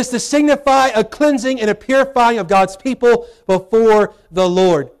 It is to signify a cleansing and a purifying of God's people before the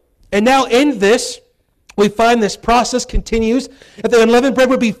Lord. And now in this, we find this process continues, that the unleavened bread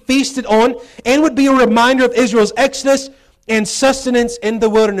would be feasted on and would be a reminder of Israel's exodus and sustenance in the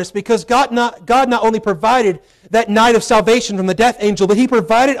wilderness, because God not only provided that night of salvation from the death angel, but He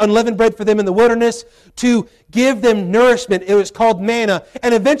provided unleavened bread for them in the wilderness to give them nourishment. It was called manna,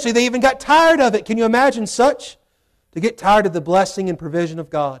 and eventually they even got tired of it. Can you imagine such? To get tired of the blessing and provision of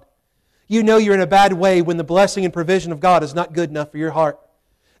God. You know you're in a bad way when the blessing and provision of God is not good enough for your heart.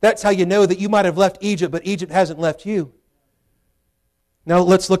 That's how you know that you might have left Egypt, but Egypt hasn't left you. Now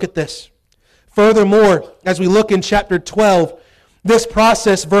let's look at this. Furthermore, as we look in chapter 12, this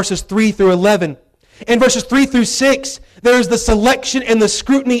process, verses 3 through 11. In verses 3 through 6, there is the selection and the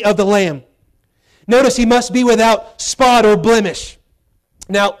scrutiny of the lamb. Notice he must be without spot or blemish.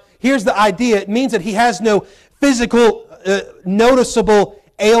 Now, here's the idea. It means that he has no physical, noticeable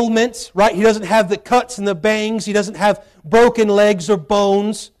ailments, right? He doesn't have the cuts and the bangs. He doesn't have broken legs or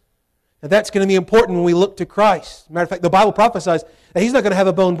bones. Now, that's going to be important when we look to Christ. Matter of fact, the Bible prophesies that He's not going to have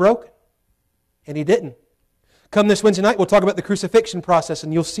a bone broken. And He didn't. Come this Wednesday night, we'll talk about the crucifixion process,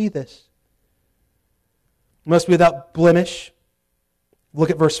 and you'll see this. Must be without blemish. Look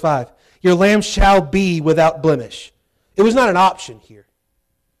at verse 5. Your lamb shall be without blemish. It was not an option here.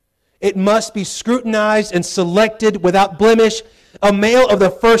 It must be scrutinized and selected without blemish. A male of the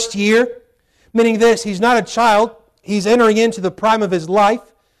first year, meaning this, he's not a child. He's entering into the prime of his life.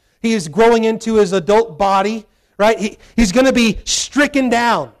 He is growing into his adult body, right? He's going to be stricken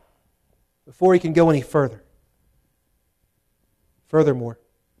down before he can go any further. Furthermore,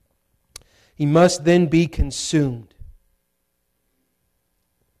 he must then be consumed.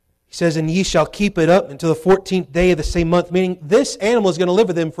 He says, and ye shall keep it up until the 14th day of the same month, meaning this animal is going to live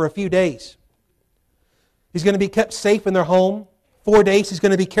with them for a few days. He's going to be kept safe in their home. 4 days he's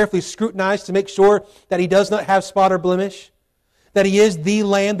going to be carefully scrutinized to make sure that he does not have spot or blemish, that he is the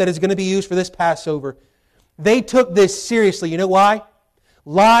lamb that is going to be used for this Passover. They took this seriously. You know why?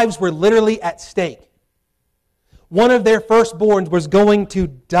 Lives were literally at stake. One of their firstborns was going to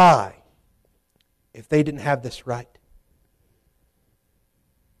die if they didn't have this right.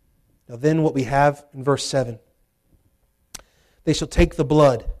 Now then what we have in verse 7. They shall take the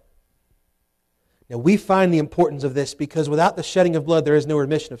blood. Now we find the importance of this because without the shedding of blood there is no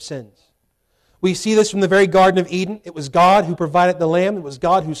remission of sins. We see this from the very Garden of Eden. It was God who provided the lamb. It was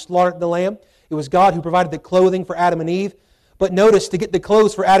God who slaughtered the lamb. It was God who provided the clothing for Adam and Eve. But notice, to get the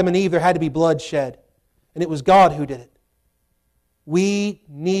clothes for Adam and Eve, there had to be blood shed. And it was God who did it. We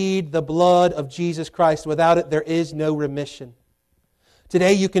need the blood of Jesus Christ. Without it, there is no remission.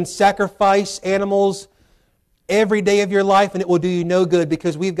 Today, you can sacrifice animals every day of your life, and it will do you no good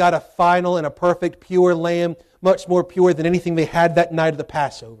because we've got a final and a perfect, pure lamb, much more pure than anything they had that night of the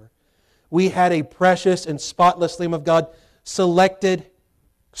Passover. We had a precious and spotless Lamb of God selected,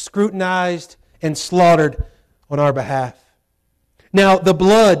 scrutinized, and slaughtered on our behalf. Now, the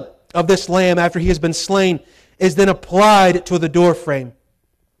blood of this lamb, after he has been slain, is then applied to the doorframe.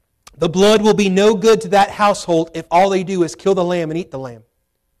 The blood will be no good to that household if all they do is kill the lamb and eat the lamb.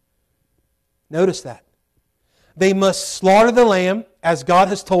 Notice that. They must slaughter the lamb as God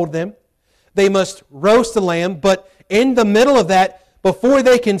has told them. They must roast the lamb, but in the middle of that, before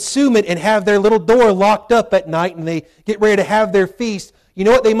they consume it and have their little door locked up at night and they get ready to have their feast, you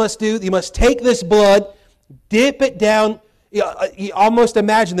know what they must do? They must take this blood, dip it down. You almost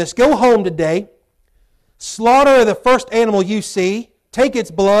imagine this. Go home today, slaughter the first animal you see, take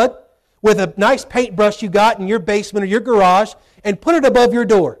its blood with a nice paintbrush you got in your basement or your garage, and put it above your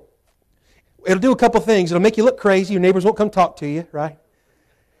door. It'll do a couple things. It'll make you look crazy. Your neighbors won't come talk to you, right?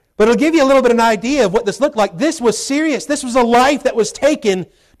 But it'll give you a little bit of an idea of what this looked like. This was serious. This was a life that was taken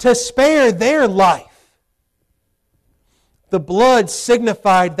to spare their life. The blood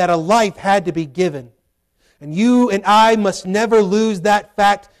signified that a life had to be given. And you and I must never lose that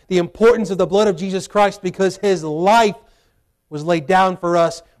fact, the importance of the blood of Jesus Christ, because His life was laid down for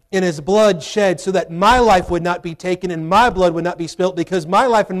us and His blood shed so that my life would not be taken and my blood would not be spilt, because my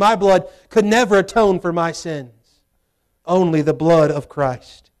life and my blood could never atone for my sins. Only the blood of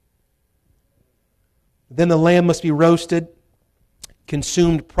Christ. Then the lamb must be roasted,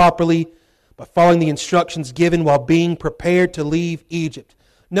 consumed properly by following the instructions given while being prepared to leave Egypt.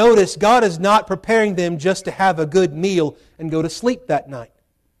 Notice, God is not preparing them just to have a good meal and go to sleep that night.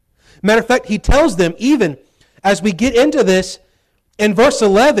 Matter of fact, He tells them, even as we get into this, in verse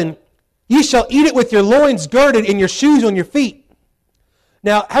 11, "Ye shall eat it with your loins girded and your shoes on your feet."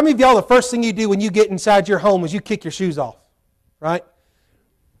 Now, how many of y'all, the first thing you do when you get inside your home is you kick your shoes off? Right?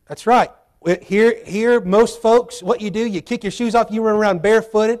 That's right. Here, most folks, what you do, you kick your shoes off, you run around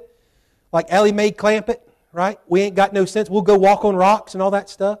barefooted, like Ellie Mae Clampett, right? We ain't got no sense. We'll go walk on rocks and all that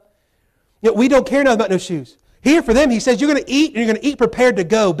stuff. We don't care now about no shoes. Here for them, He says, you're going to eat, and you're going to eat prepared to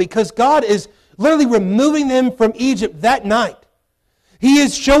go, because God is literally removing them from Egypt that night. He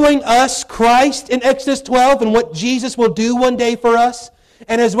is showing us Christ in Exodus 12 and what Jesus will do one day for us.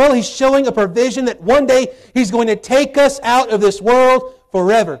 And as well, He's showing a provision that one day He's going to take us out of this world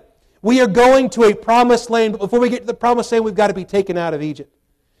forever. We are going to a promised land, but before we get to the promised land, we've got to be taken out of Egypt.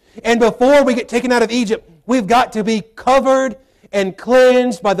 And before we get taken out of Egypt, we've got to be covered and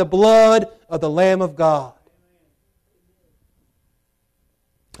cleansed by the blood of the Lamb of God.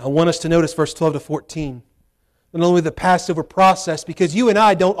 I want us to notice verse 12 to 14. Not only the Passover process, because you and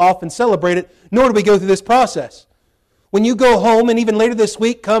I don't often celebrate it, nor do we go through this process. When you go home, and even later this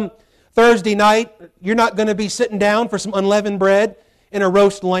week, come Thursday night, you're not going to be sitting down for some unleavened bread and a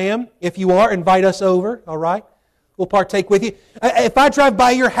roast lamb. If you are, invite us over, all right? We'll partake with you. If I drive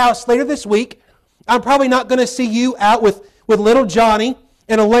by your house later this week, I'm probably not going to see you out with little Johnny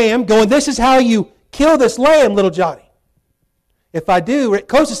and a lamb going, "This is how you kill this lamb, little Johnny." If I do, the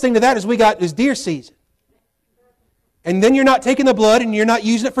closest thing to that is deer season. And then you're not taking the blood and you're not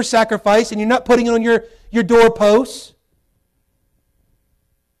using it for sacrifice and you're not putting it on your doorposts.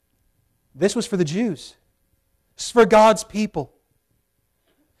 This was for the Jews. This is for God's people.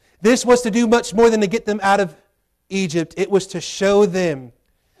 This was to do much more than to get them out of Egypt. It was to show them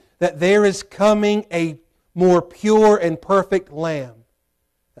that there is coming a more pure and perfect lamb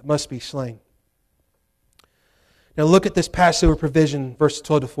that must be slain. Now look at this Passover provision, verses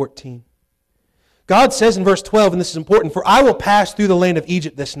 12 to 14. God says in verse 12, and this is important, "For I will pass through the land of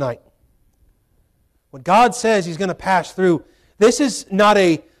Egypt this night." When God says He's going to pass through, this is not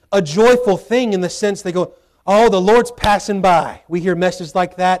a joyful thing in the sense they go, "Oh, the Lord's passing by." We hear messages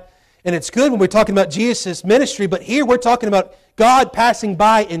like that, and it's good when we're talking about Jesus' ministry, but here we're talking about God passing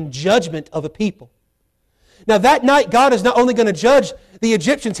by in judgment of a people. Now that night, God is not only going to judge the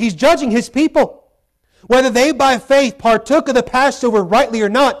Egyptians, He's judging His people. Whether they by faith partook of the Passover rightly or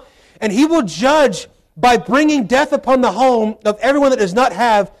not, and He will judge by bringing death upon the home of everyone that does not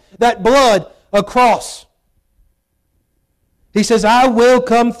have that blood across. He says, "I will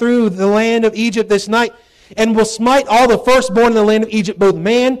come through the land of Egypt this night, and will smite all the firstborn in the land of Egypt, both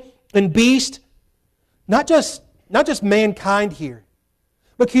man and beast." Not just mankind here.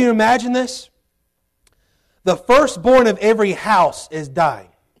 But can you imagine this? The firstborn of every house is dying.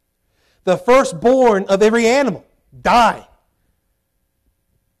 The firstborn of every animal dying.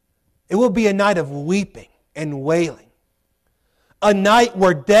 It will be a night of weeping and wailing. A night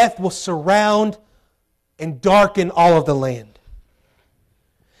where death will surround and darken all of the land.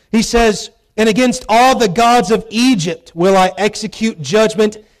 He says, "And against all the gods of Egypt will I execute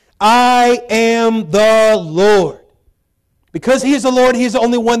judgment. I am the Lord." Because He is the Lord, He is the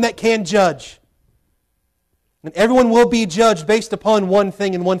only one that can judge. And everyone will be judged based upon one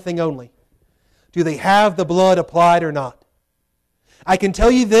thing and one thing only. Do they have the blood applied or not? I can tell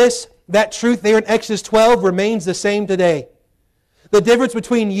you this, that truth there in Exodus 12 remains the same today. The difference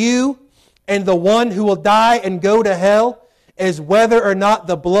between you and the one who will die and go to hell is whether or not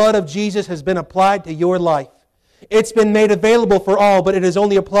the blood of Jesus has been applied to your life. It's been made available for all, but it is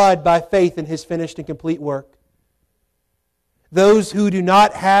only applied by faith in His finished and complete work. those who do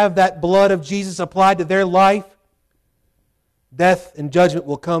not have that blood of Jesus applied to their life, death and judgment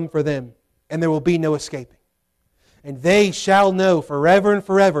will come for them, and there will be no escaping. And they shall know forever and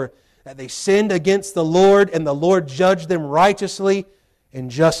forever that they sinned against the Lord, and the Lord judged them righteously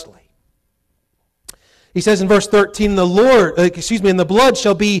and justly. He says in verse 13, and the blood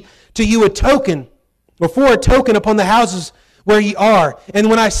shall be to you a token, or for a token upon the houses where ye are. And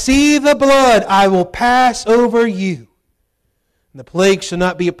when I see the blood, I will pass over you. And the plague shall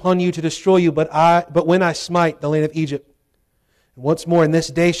not be upon you to destroy you, but when I smite the land of Egypt. And once more, in this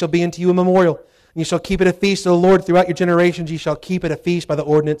day shall be unto you a memorial, and ye shall keep it a feast of the Lord throughout your generations. Ye shall keep it a feast by the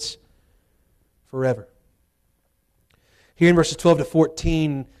ordinance forever. Here in verses 12 to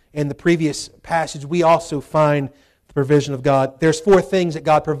 14, in the previous passage, we also find the provision of God. There's 4 things that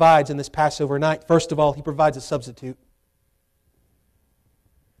God provides in this Passover night. First of all, He provides a substitute.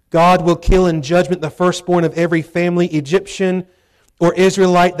 God will kill in judgment the firstborn of every family, Egyptian or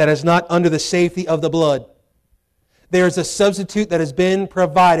Israelite, that is not under the safety of the blood. There is a substitute that has been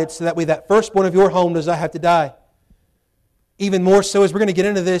provided so that way that firstborn of your home does not have to die. Even more so, as we're going to get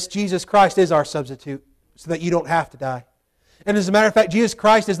into this, Jesus Christ is our substitute so that you don't have to die. And as a matter of fact, Jesus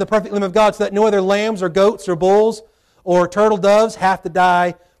Christ is the perfect Lamb of God so that no other lambs or goats or bulls or turtle doves have to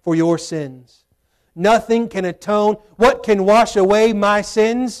die for your sins. Nothing can atone. What can wash away my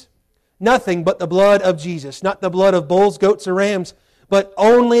sins? Nothing but the blood of Jesus. Not the blood of bulls, goats, or rams, but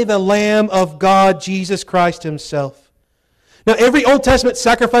only the Lamb of God, Jesus Christ Himself. Now, every Old Testament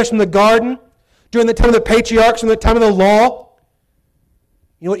sacrifice from the garden, during the time of the patriarchs, from the time of the law,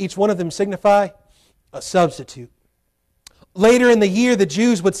 you know what each one of them signify? A substitute. Later in the year, the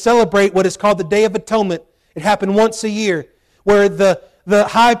Jews would celebrate what is called the Day of Atonement. It happened once a year, where the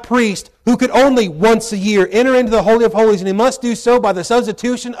high priest, who could only once a year enter into the Holy of Holies, and he must do so by the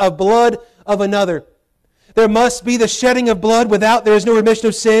substitution of blood of another. There must be the shedding of blood. Without, there is no remission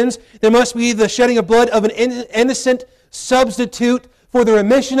of sins. There must be the shedding of blood of an innocent substitute for the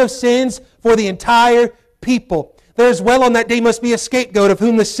remission of sins for the entire people. There as well on that day must be a scapegoat of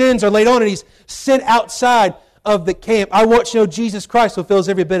whom the sins are laid on, and he's sent outside of the camp. I want you to know Jesus Christ fulfills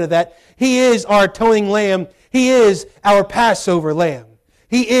every bit of that. He is our atoning lamb. He is our Passover lamb.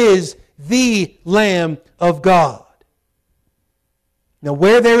 He is the Lamb of God. Now,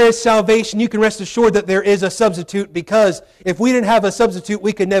 where there is salvation, you can rest assured that there is a substitute, because if we didn't have a substitute,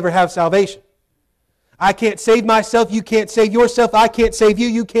 we could never have salvation. I can't save myself, you can't save yourself, I can't save you,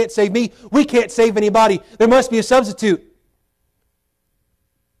 you can't save me, we can't save anybody. There must be a substitute.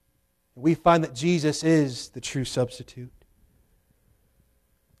 We find that Jesus is the true substitute.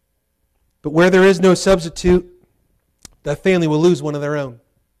 But where there is no substitute, that family will lose one of their own.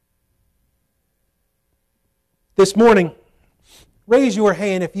 This morning, raise your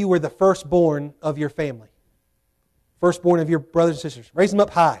hand if you were the firstborn of your family. Firstborn of your brothers and sisters. Raise them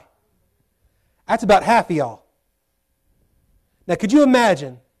up high. That's about half of y'all. Now, could you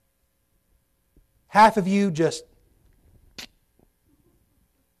imagine half of you just...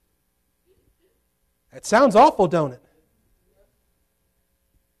 That sounds awful, don't it?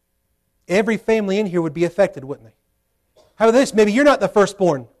 Every family in here would be affected, wouldn't they? How about this? Maybe you're not the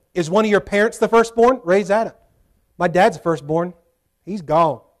firstborn. Is one of your parents the firstborn? Raise that up. My dad's the firstborn. He's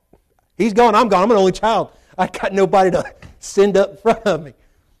gone. He's gone. I'm gone. I'm an only child. I got nobody to send up in front of me.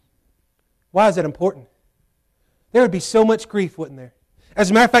 Why is that important? There would be so much grief, wouldn't there?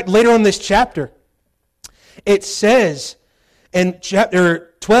 As a matter of fact, later on in this chapter, it says in chapter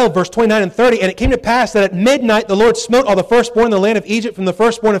 12, verse 29 and 30, and it came to pass that at midnight the Lord smote all the firstborn in the land of Egypt, from the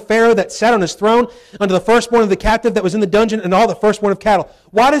firstborn of Pharaoh that sat on his throne, unto the firstborn of the captive that was in the dungeon, and all the firstborn of cattle.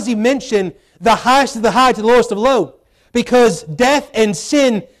 Why does he mention the highest of the high to the lowest of low? Because death and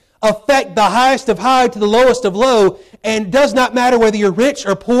sin affect the highest of high to the lowest of low, and it does not matter whether you're rich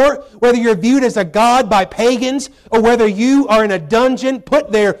or poor, whether you're viewed as a god by pagans, or whether you are in a dungeon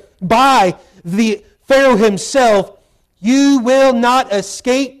put there by the Pharaoh himself. You will not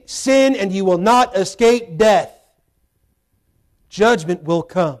escape sin, and you will not escape death. Judgment will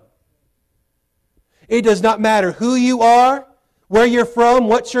come. It does not matter who you are, where you're from,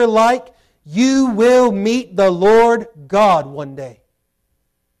 what you're like. You will meet the Lord God one day.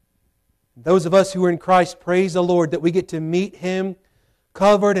 Those of us who are in Christ, praise the Lord that we get to meet Him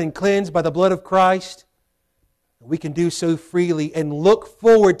covered and cleansed by the blood of Christ. We can do so freely and look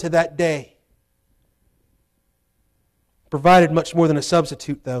forward to that day. Provided much more than a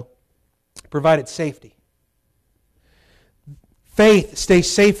substitute, though. Provided safety. Faith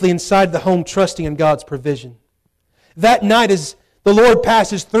stays safely inside the home, trusting in God's provision. That night, as the Lord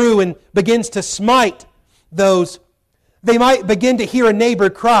passes through and begins to smite those, they might begin to hear a neighbor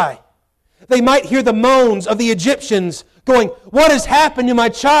cry. They might hear the moans of the Egyptians going, what has happened to my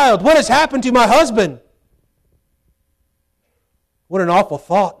child? What has happened to my husband? What an awful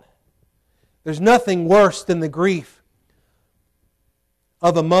thought. There's nothing worse than the grief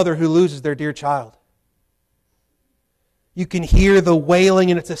of a mother who loses their dear child. You can hear the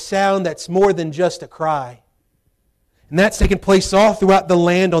wailing, and it's a sound that's more than just a cry. And that's taken place all throughout the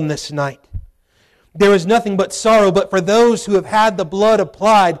land on this night. There is nothing but sorrow, but for those who have had the blood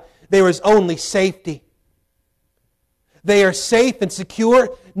applied, there is only safety. They are safe and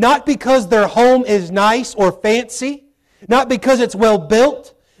secure, not because their home is nice or fancy, not because it's well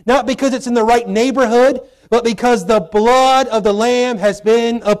built, not because it's in the right neighborhood, but because the blood of the Lamb has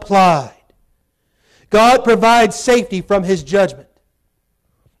been applied. God provides safety from His judgment.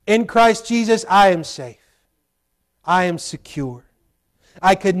 In Christ Jesus, I am safe. I am secure.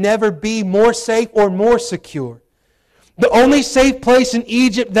 I could never be more safe or more secure. The only safe place in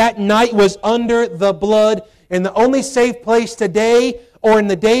Egypt that night was under the blood, and the only safe place today or in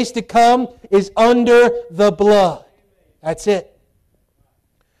the days to come is under the blood. That's it.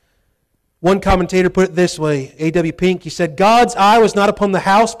 One commentator put it this way, A.W. Pink, he said, God's eye was not upon the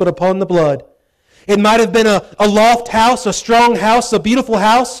house, but upon the blood. It might have been a loft house, a strong house, a beautiful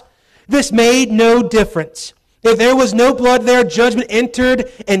house. This made no difference. If there was no blood there, judgment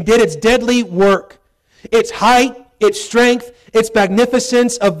entered and did its deadly work. Its height, its strength, its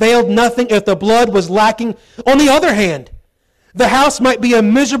magnificence availed nothing if the blood was lacking. On the other hand, the house might be a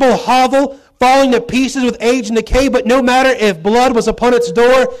miserable hovel falling to pieces with age and decay, but no matter if blood was upon its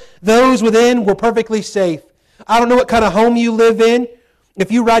door, those within were perfectly safe. I don't know what kind of home you live in.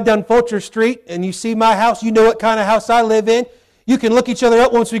 If you ride down Fulcher Street and you see my house, you know what kind of house I live in. You can look each other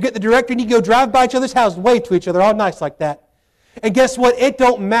up once we get the directory, and you go drive by each other's house and wave to each other all nice like that. And guess what? It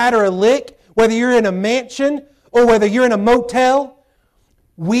don't matter a lick whether you're in a mansion or whether you're in a motel.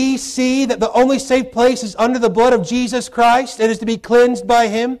 We see that the only safe place is under the blood of Jesus Christ and is to be cleansed by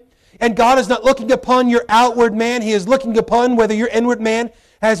Him. And God is not looking upon your outward man. He is looking upon whether your inward man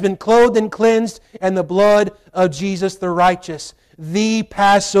has been clothed and cleansed in the blood of Jesus the righteous, the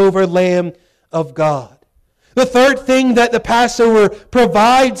Passover Lamb of God. The third thing that the Passover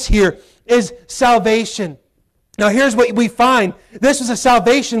provides here is salvation. Now here's what we find. This was a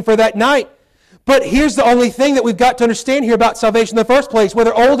salvation for that night. But here's the only thing that we've got to understand here about salvation in the first place.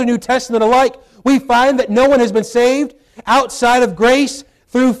 Whether Old or New Testament alike, we find that no one has been saved outside of grace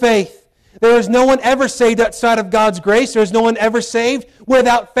through faith. There is no one ever saved outside of God's grace. There is no one ever saved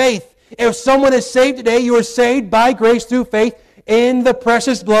without faith. If someone is saved today, you are saved by grace through faith in the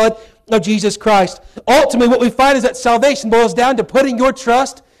precious blood of Jesus Christ. Ultimately, what we find is that salvation boils down to putting your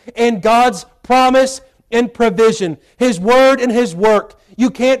trust in God's promise and provision, His word and His work. You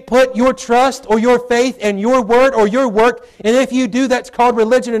can't put your trust or your faith in your word or your work, and if you do, that's called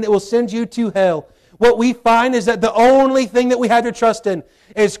religion, and it will send you to hell. What we find is that the only thing that we have to trust in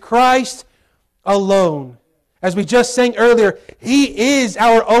is Christ alone. As we just sang earlier, He is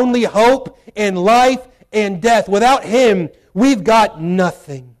our only hope in life and death. Without Him, we've got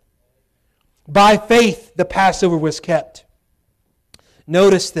nothing. By faith, the Passover was kept.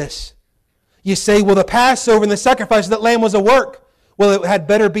 Notice this. You say, well, the Passover and the sacrifice of that lamb was a work. Well, it had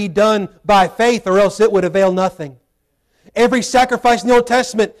better be done by faith or else it would avail nothing. Every sacrifice in the Old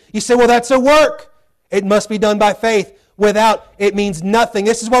Testament, you say, well, that's a work. It must be done by faith. Without, it means nothing.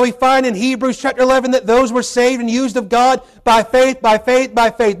 This is why we find in Hebrews chapter 11 that those were saved and used of God by faith, by faith,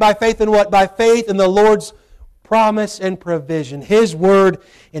 by faith. By faith in what? By faith in the Lord's promise and provision, His word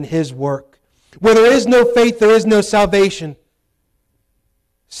and His work. Where there is no faith, there is no salvation.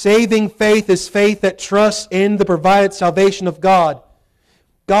 Saving faith is faith that trusts in the provided salvation of God.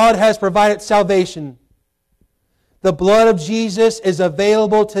 God has provided salvation. The blood of Jesus is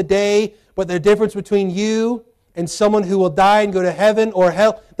available today, but the difference between you and someone who will die and go to heaven or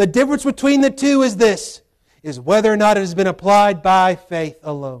hell, the difference between the two is this, is whether or not it has been applied by faith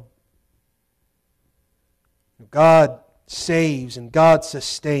alone. God saves and God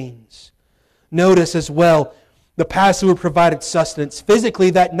sustains. Notice as well, the Passover provided sustenance. Physically,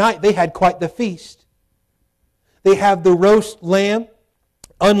 that night, they had quite the feast. They have the roast lamb,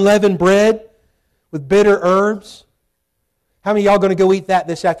 unleavened bread with bitter herbs. How many of y'all going to go eat that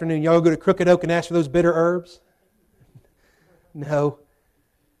this afternoon? Y'all go to Crooked Oak and ask for those bitter herbs? No.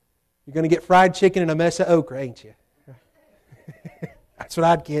 You're going to get fried chicken and a mess of okra, ain't you? That's what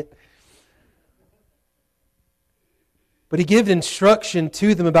I'd get. But He gives instruction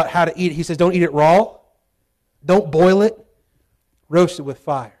to them about how to eat it. He says, don't eat it raw. Don't boil it. Roast it with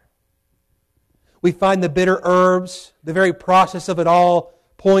fire. We find the bitter herbs, the very process of it all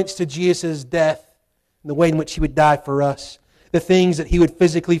points to Jesus' death and the way in which He would die for us. The things that He would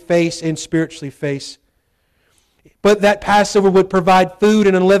physically face and spiritually face. But that Passover would provide food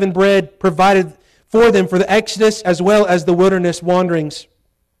and unleavened bread provided for them for the Exodus as well as the wilderness wanderings.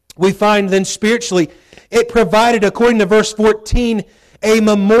 We find then spiritually, it provided, according to verse 14, a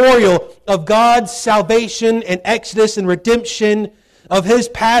memorial of God's salvation and Exodus and redemption of His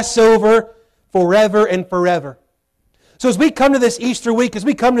Passover forever and forever. So as we come to this Easter week, as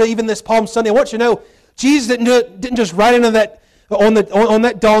we come to even this Palm Sunday, I want you to know, Jesus didn't just ride into that on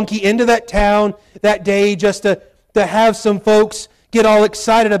that donkey into that town that day just to have some folks get all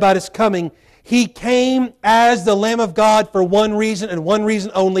excited about His coming. He came as the Lamb of God for one reason and one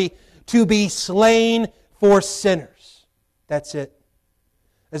reason only, to be slain for sinners. That's it.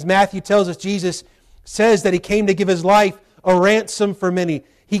 As Matthew tells us, Jesus says that He came to give His life a ransom for many.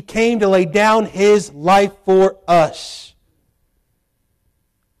 He came to lay down His life for us.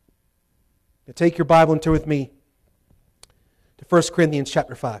 Now take your Bible and turn with me to 1 Corinthians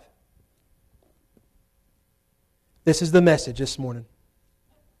chapter 5. This is the message this morning.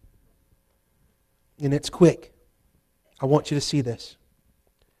 And it's quick. I want you to see this.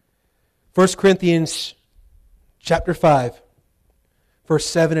 1 Corinthians chapter 5, verse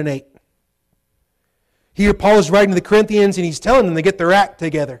 7 and 8. Here Paul is writing to the Corinthians and he's telling them to get their act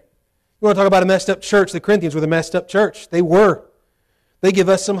together. You want to talk about a messed up church? The Corinthians were the messed up church. They were. They give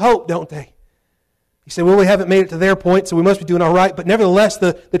us some hope, don't they? He said, well, we haven't made it to their point, so we must be doing all right. But nevertheless,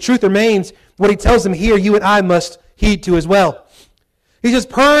 the truth remains. What he tells them here, you and I must heed to as well. He says,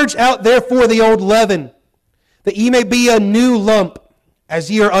 purge out therefore the old leaven, that ye may be a new lump, as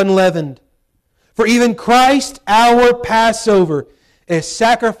ye are unleavened. For even Christ, our Passover, is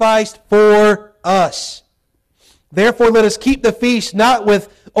sacrificed for us. Therefore let us keep the feast not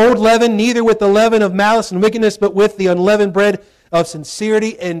with old leaven, neither with the leaven of malice and wickedness, but with the unleavened bread of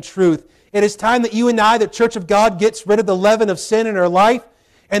sincerity and truth. It is time that you and I, the Church of God, gets rid of the leaven of sin in our life,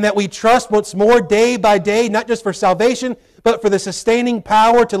 and that we trust once more day by day, not just for salvation, but for the sustaining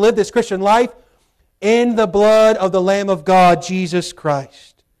power to live this Christian life in the blood of the Lamb of God, Jesus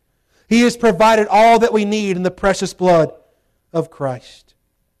Christ. He has provided all that we need in the precious blood of Christ.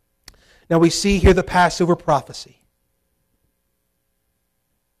 Now we see here the Passover prophecy.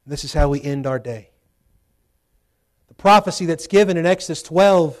 This is how we end our day. The prophecy that's given in Exodus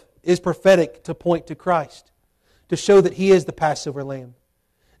 12 is prophetic to point to Christ, to show that He is the Passover Lamb.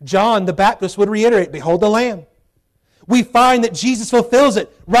 John the Baptist would reiterate, behold the Lamb. We find that Jesus fulfills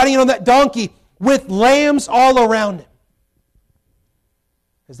it, riding on that donkey with lambs all around Him,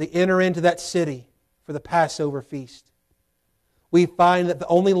 as they enter into that city for the Passover feast. We find that the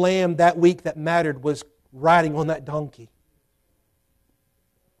only lamb that week that mattered was riding on that donkey.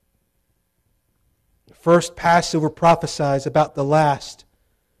 The first Passover prophesies about the last.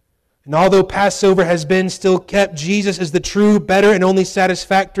 And although Passover has been still kept, Jesus is the true, better, and only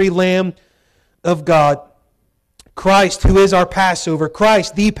satisfactory Lamb of God. Christ, who is our Passover.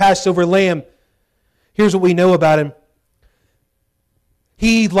 Christ, the Passover Lamb. Here's what we know about Him.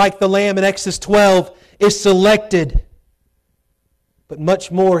 He, like the Lamb in Exodus 12, is selected. But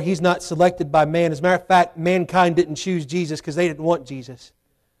much more, He's not selected by man. As a matter of fact, mankind didn't choose Jesus because they didn't want Jesus.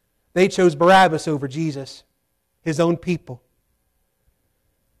 They chose Barabbas over Jesus, His own people.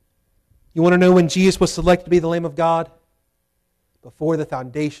 You want to know when Jesus was selected to be the Lamb of God? Before the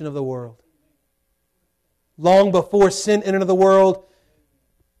foundation of the world. Long before sin entered the world,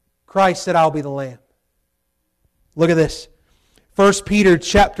 Christ said, I'll be the Lamb. Look at this. 1 Peter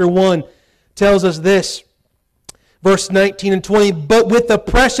chapter 1 tells us this. Verse 19 and 20, but with the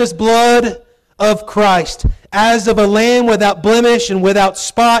precious blood of Christ, as of a lamb without blemish and without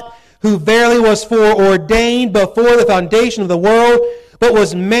spot, who verily was foreordained before the foundation of the world, but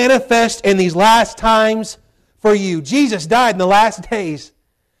was manifest in these last times for you. Jesus died in the last days.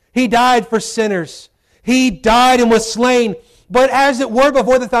 He died for sinners. He died and was slain. But as it were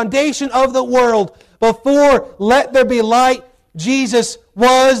before the foundation of the world, before let there be light, Jesus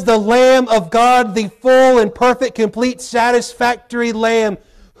was the Lamb of God, the full and perfect, complete, satisfactory Lamb,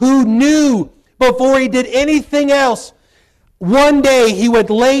 who knew before He did anything else, one day He would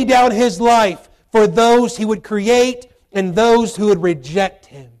lay down His life for those He would create and those who would reject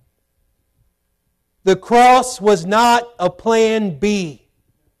Him. The cross was not a plan B.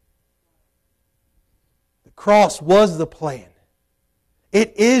 The cross was the plan.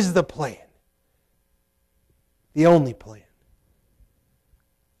 It is the plan. The only plan.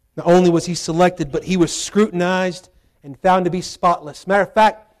 Not only was He selected, but He was scrutinized and found to be spotless. Matter of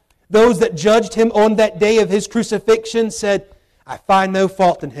fact, those that judged Him on that day of His crucifixion said, I find no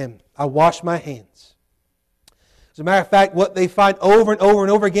fault in Him. I wash my hands. As a matter of fact, what they find over and over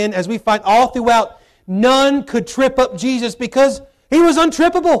and over again, as we find all throughout, none could trip up Jesus because He was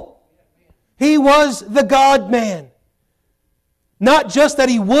untrippable. He was the God-man. Not just that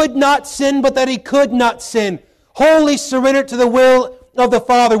He would not sin, but that He could not sin. Wholly surrendered to the will of the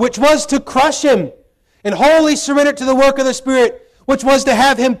Father, which was to crush Him. And wholly surrendered to the work of the Spirit, which was to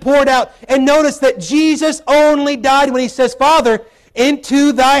have Him poured out. And notice that Jesus only died when He says, Father,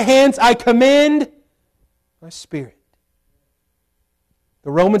 into Thy hands I commend my spirit.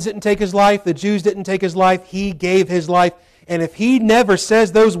 The Romans didn't take His life. The Jews didn't take His life. He gave His life. And if He never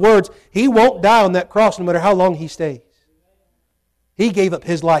says those words, He won't die on that cross no matter how long He stays. He gave up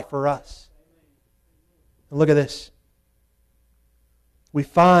His life for us. And look at this. We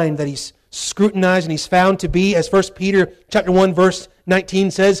find that He's scrutinized and He's found to be, as 1 Peter chapter 1 verse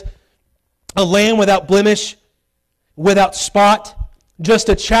 19 says, a lamb without blemish, without spot. Just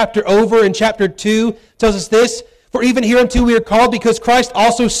a chapter over in chapter 2 tells us this, for even hereunto we are called, because Christ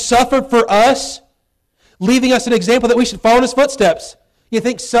also suffered for us, leaving us an example that we should follow in His footsteps. You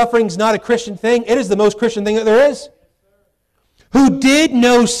think suffering's not a Christian thing? It is the most Christian thing that there is. Who did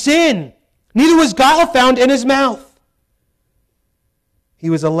no sin, neither was guile found in His mouth. He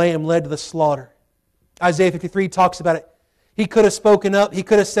was a lamb led to the slaughter. Isaiah 53 talks about it. He could have spoken up. He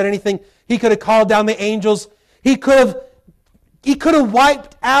could have said anything. He could have called down the angels. He could have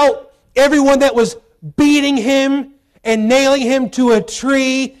wiped out everyone that was beating Him and nailing Him to a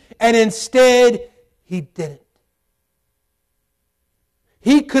tree, and instead He didn't.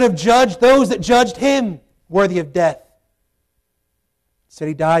 He could have judged those that judged Him worthy of death. Instead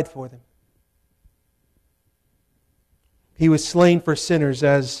He died for them. He was slain for sinners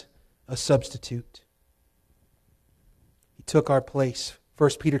as a substitute. He took our place.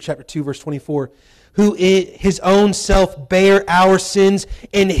 1 Peter chapter 2 verse 24. Who in His own self bare our sins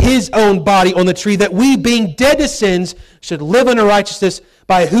in His own body on the tree, that we, being dead to sins, should live unto righteousness,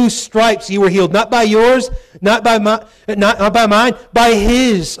 by whose stripes ye were healed. Not by yours, not by mine, by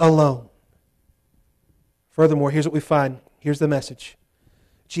His alone. Furthermore, here's what we find. Here's the message.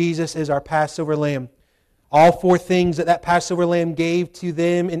 Jesus is our Passover lamb. All four things that Passover lamb gave to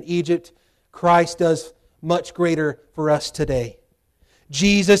them in Egypt, Christ does much greater for us today.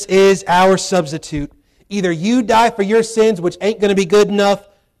 Jesus is our substitute. Either you die for your sins, which ain't going to be good enough,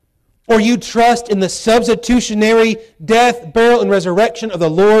 or you trust in the substitutionary death, burial, and resurrection of the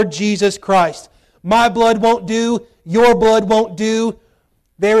Lord Jesus Christ. My blood won't do. Your blood won't do.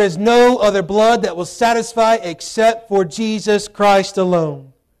 There is no other blood that will satisfy except for Jesus Christ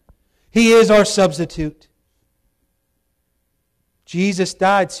alone. He is our substitute. Jesus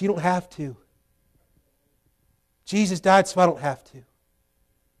died so you don't have to. Jesus died so I don't have to.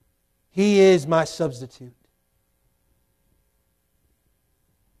 He is my substitute.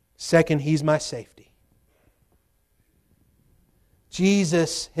 Second, He's my safety.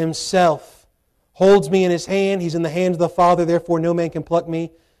 Jesus Himself holds me in His hand. He's in the hands of the Father, therefore no man can pluck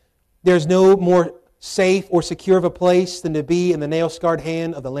me. There's no more safe or secure of a place than to be in the nail-scarred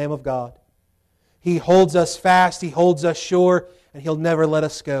hand of the Lamb of God. He holds us fast, He holds us sure, and He'll never let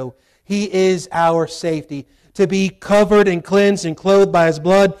us go. He is our safety. To be covered and cleansed and clothed by His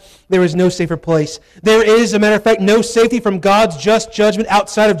blood, there is no safer place. There is, as a matter of fact, no safety from God's just judgment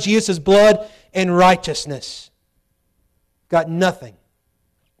outside of Jesus' blood and righteousness. Got nothing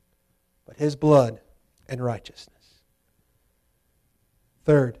but His blood and righteousness.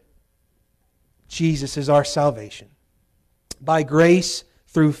 Third, Jesus is our salvation. By grace,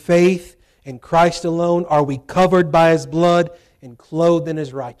 through faith in Christ alone, are we covered by His blood and clothed in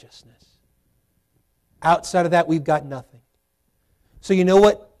His righteousness. Outside of that, we've got nothing. So you know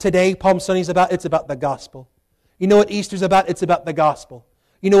what today, Palm Sunday, is about? It's about the gospel. You know what Easter's about? It's about the gospel.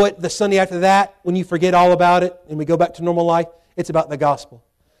 You know what the Sunday after that, when you forget all about it and we go back to normal life? It's about the gospel.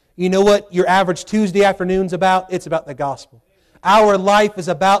 You know what your average Tuesday afternoon's about? It's about the gospel. Our life is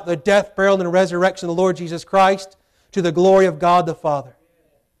about the death, burial, and resurrection of the Lord Jesus Christ to the glory of God the Father.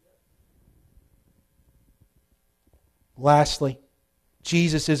 Lastly,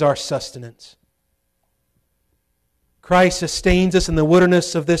 Jesus is our sustenance. Christ sustains us in the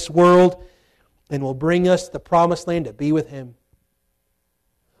wilderness of this world and will bring us to the promised land to be with Him.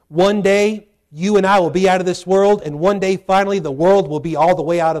 One day, you and I will be out of this world, and one day, finally, the world will be all the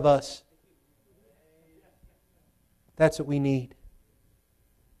way out of us. That's what we need.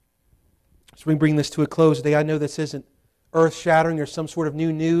 So we bring this to a close today. I know this isn't earth-shattering or some sort of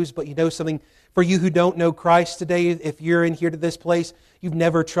new news, but you know something. For you who don't know Christ today, if you're in here to this place, you've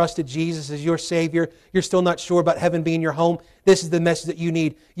never trusted Jesus as your Savior, you're still not sure about heaven being your home, this is the message that you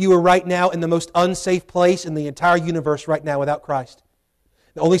need. You are right now in the most unsafe place in the entire universe right now without Christ.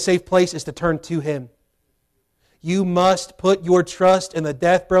 The only safe place is to turn to Him. You must put your trust in the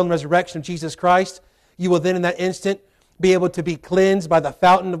death, burial, and resurrection of Jesus Christ. You will then in that instant be able to be cleansed by the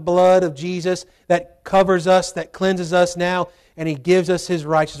fountain of blood of Jesus that covers us, that cleanses us now, and He gives us His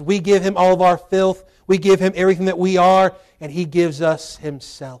righteousness. We give Him all of our filth. We give Him everything that we are, and He gives us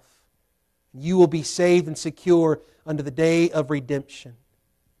Himself. You will be saved and secure unto the day of redemption.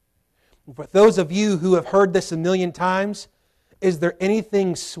 And for those of you who have heard this a million times, is there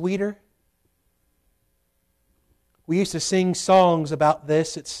anything sweeter? We used to sing songs about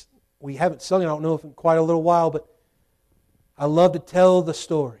this. We haven't sung it, I don't know, if in quite a little while, but I love to tell the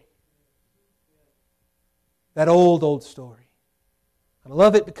story. That old story. I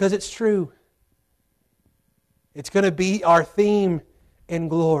love it because it's true. It's going to be our theme in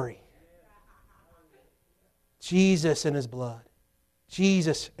glory. Jesus and His blood.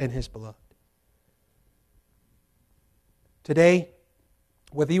 Jesus and His blood. Today,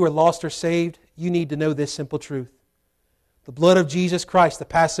 whether you are lost or saved, you need to know this simple truth. The blood of Jesus Christ, the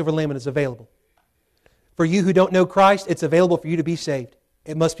Passover lamb, is available. For you who don't know Christ, it's available for you to be saved.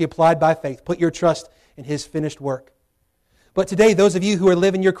 It must be applied by faith. Put your trust in His finished work. But today, those of you who are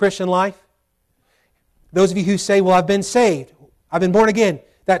living your Christian life, those of you who say, well, I've been saved, I've been born again,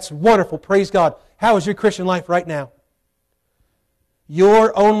 that's wonderful, praise God. How is your Christian life right now?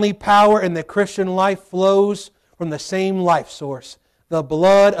 Your only power in the Christian life flows from the same life source, the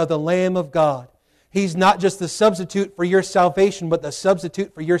blood of the Lamb of God. He's not just the substitute for your salvation, but the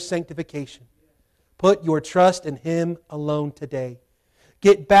substitute for your sanctification. Put your trust in Him alone today.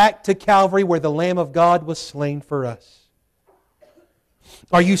 Get back to Calvary where the Lamb of God was slain for us.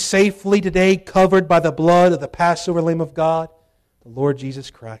 Are you safely today covered by the blood of the Passover Lamb of God, the Lord Jesus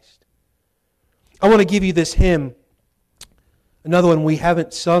Christ? I want to give you this hymn, another one we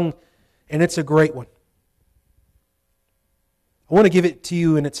haven't sung, and it's a great one. I want to give it to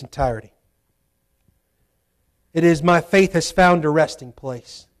you in its entirety. It is, My Faith Has Found a Resting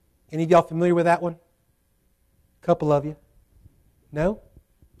Place. Any of y'all familiar with that one? A couple of you. No?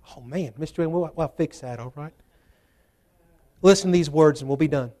 Oh man, Mr. Wayne, we'll fix that, all right? Listen to these words and we'll be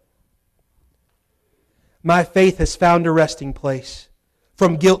done. My faith has found a resting place.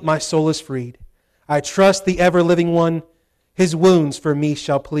 From guilt my soul is freed. I trust the ever-living One. His wounds for me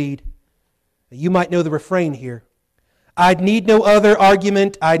shall plead. You might know the refrain here. I'd need no other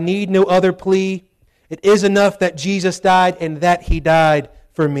argument. I need no other plea. It is enough that Jesus died and that He died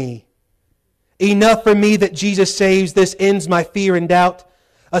for me. Enough for me that Jesus saves. This ends my fear and doubt.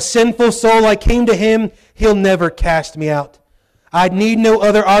 A sinful soul, I came to Him. He'll never cast me out. I'd need no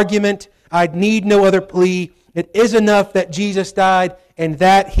other argument. I'd need no other plea. It is enough that Jesus died and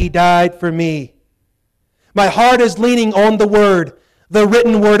that He died for me. My heart is leaning on the Word, the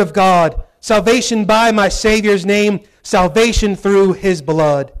written Word of God. Salvation by my Savior's name. Salvation through His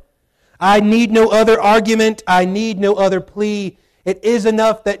blood. I need no other argument. I need no other plea. It is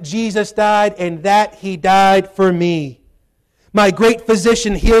enough that Jesus died and that He died for me. My great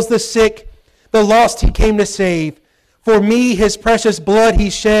physician heals the sick. The lost He came to save. For me His precious blood He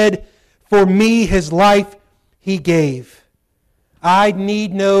shed. For me His life He gave. I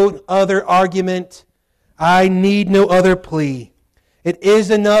need no other argument. I need no other plea. It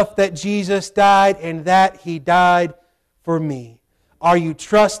is enough that Jesus died and that He died for me. Are you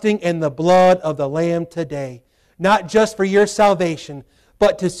trusting in the blood of the Lamb today? Not just for your salvation,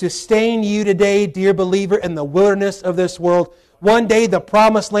 but to sustain you today, dear believer, in the wilderness of this world. One day the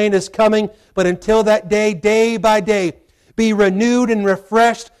promised land is coming, but until that day by day, be renewed and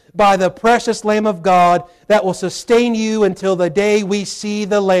refreshed by the precious Lamb of God that will sustain you until the day we see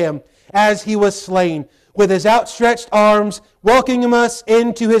the Lamb as He was slain, with His outstretched arms, welcoming us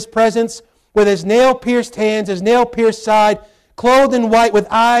into His presence, with His nail-pierced hands, His nail-pierced side, clothed in white with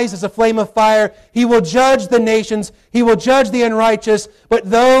eyes as a flame of fire. He will judge the nations. He will judge the unrighteous.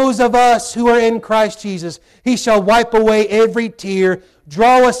 But those of us who are in Christ Jesus, He shall wipe away every tear,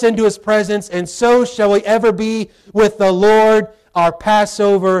 draw us into His presence, and so shall we ever be with the Lord, our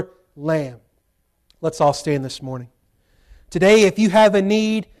Passover Lamb. Let's all stand this morning. Today, if you have a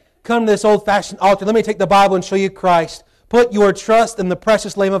need, come to this old-fashioned altar. Let me take the Bible and show you Christ. Put your trust in the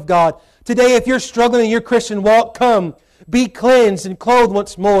precious Lamb of God. Today, if you're struggling in your Christian walk, come. Be cleansed and clothed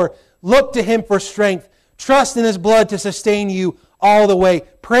once more. Look to Him for strength. Trust in His blood to sustain you all the way.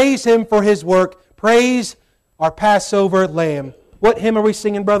 Praise Him for His work. Praise our Passover Lamb. What hymn are we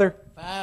singing, brother?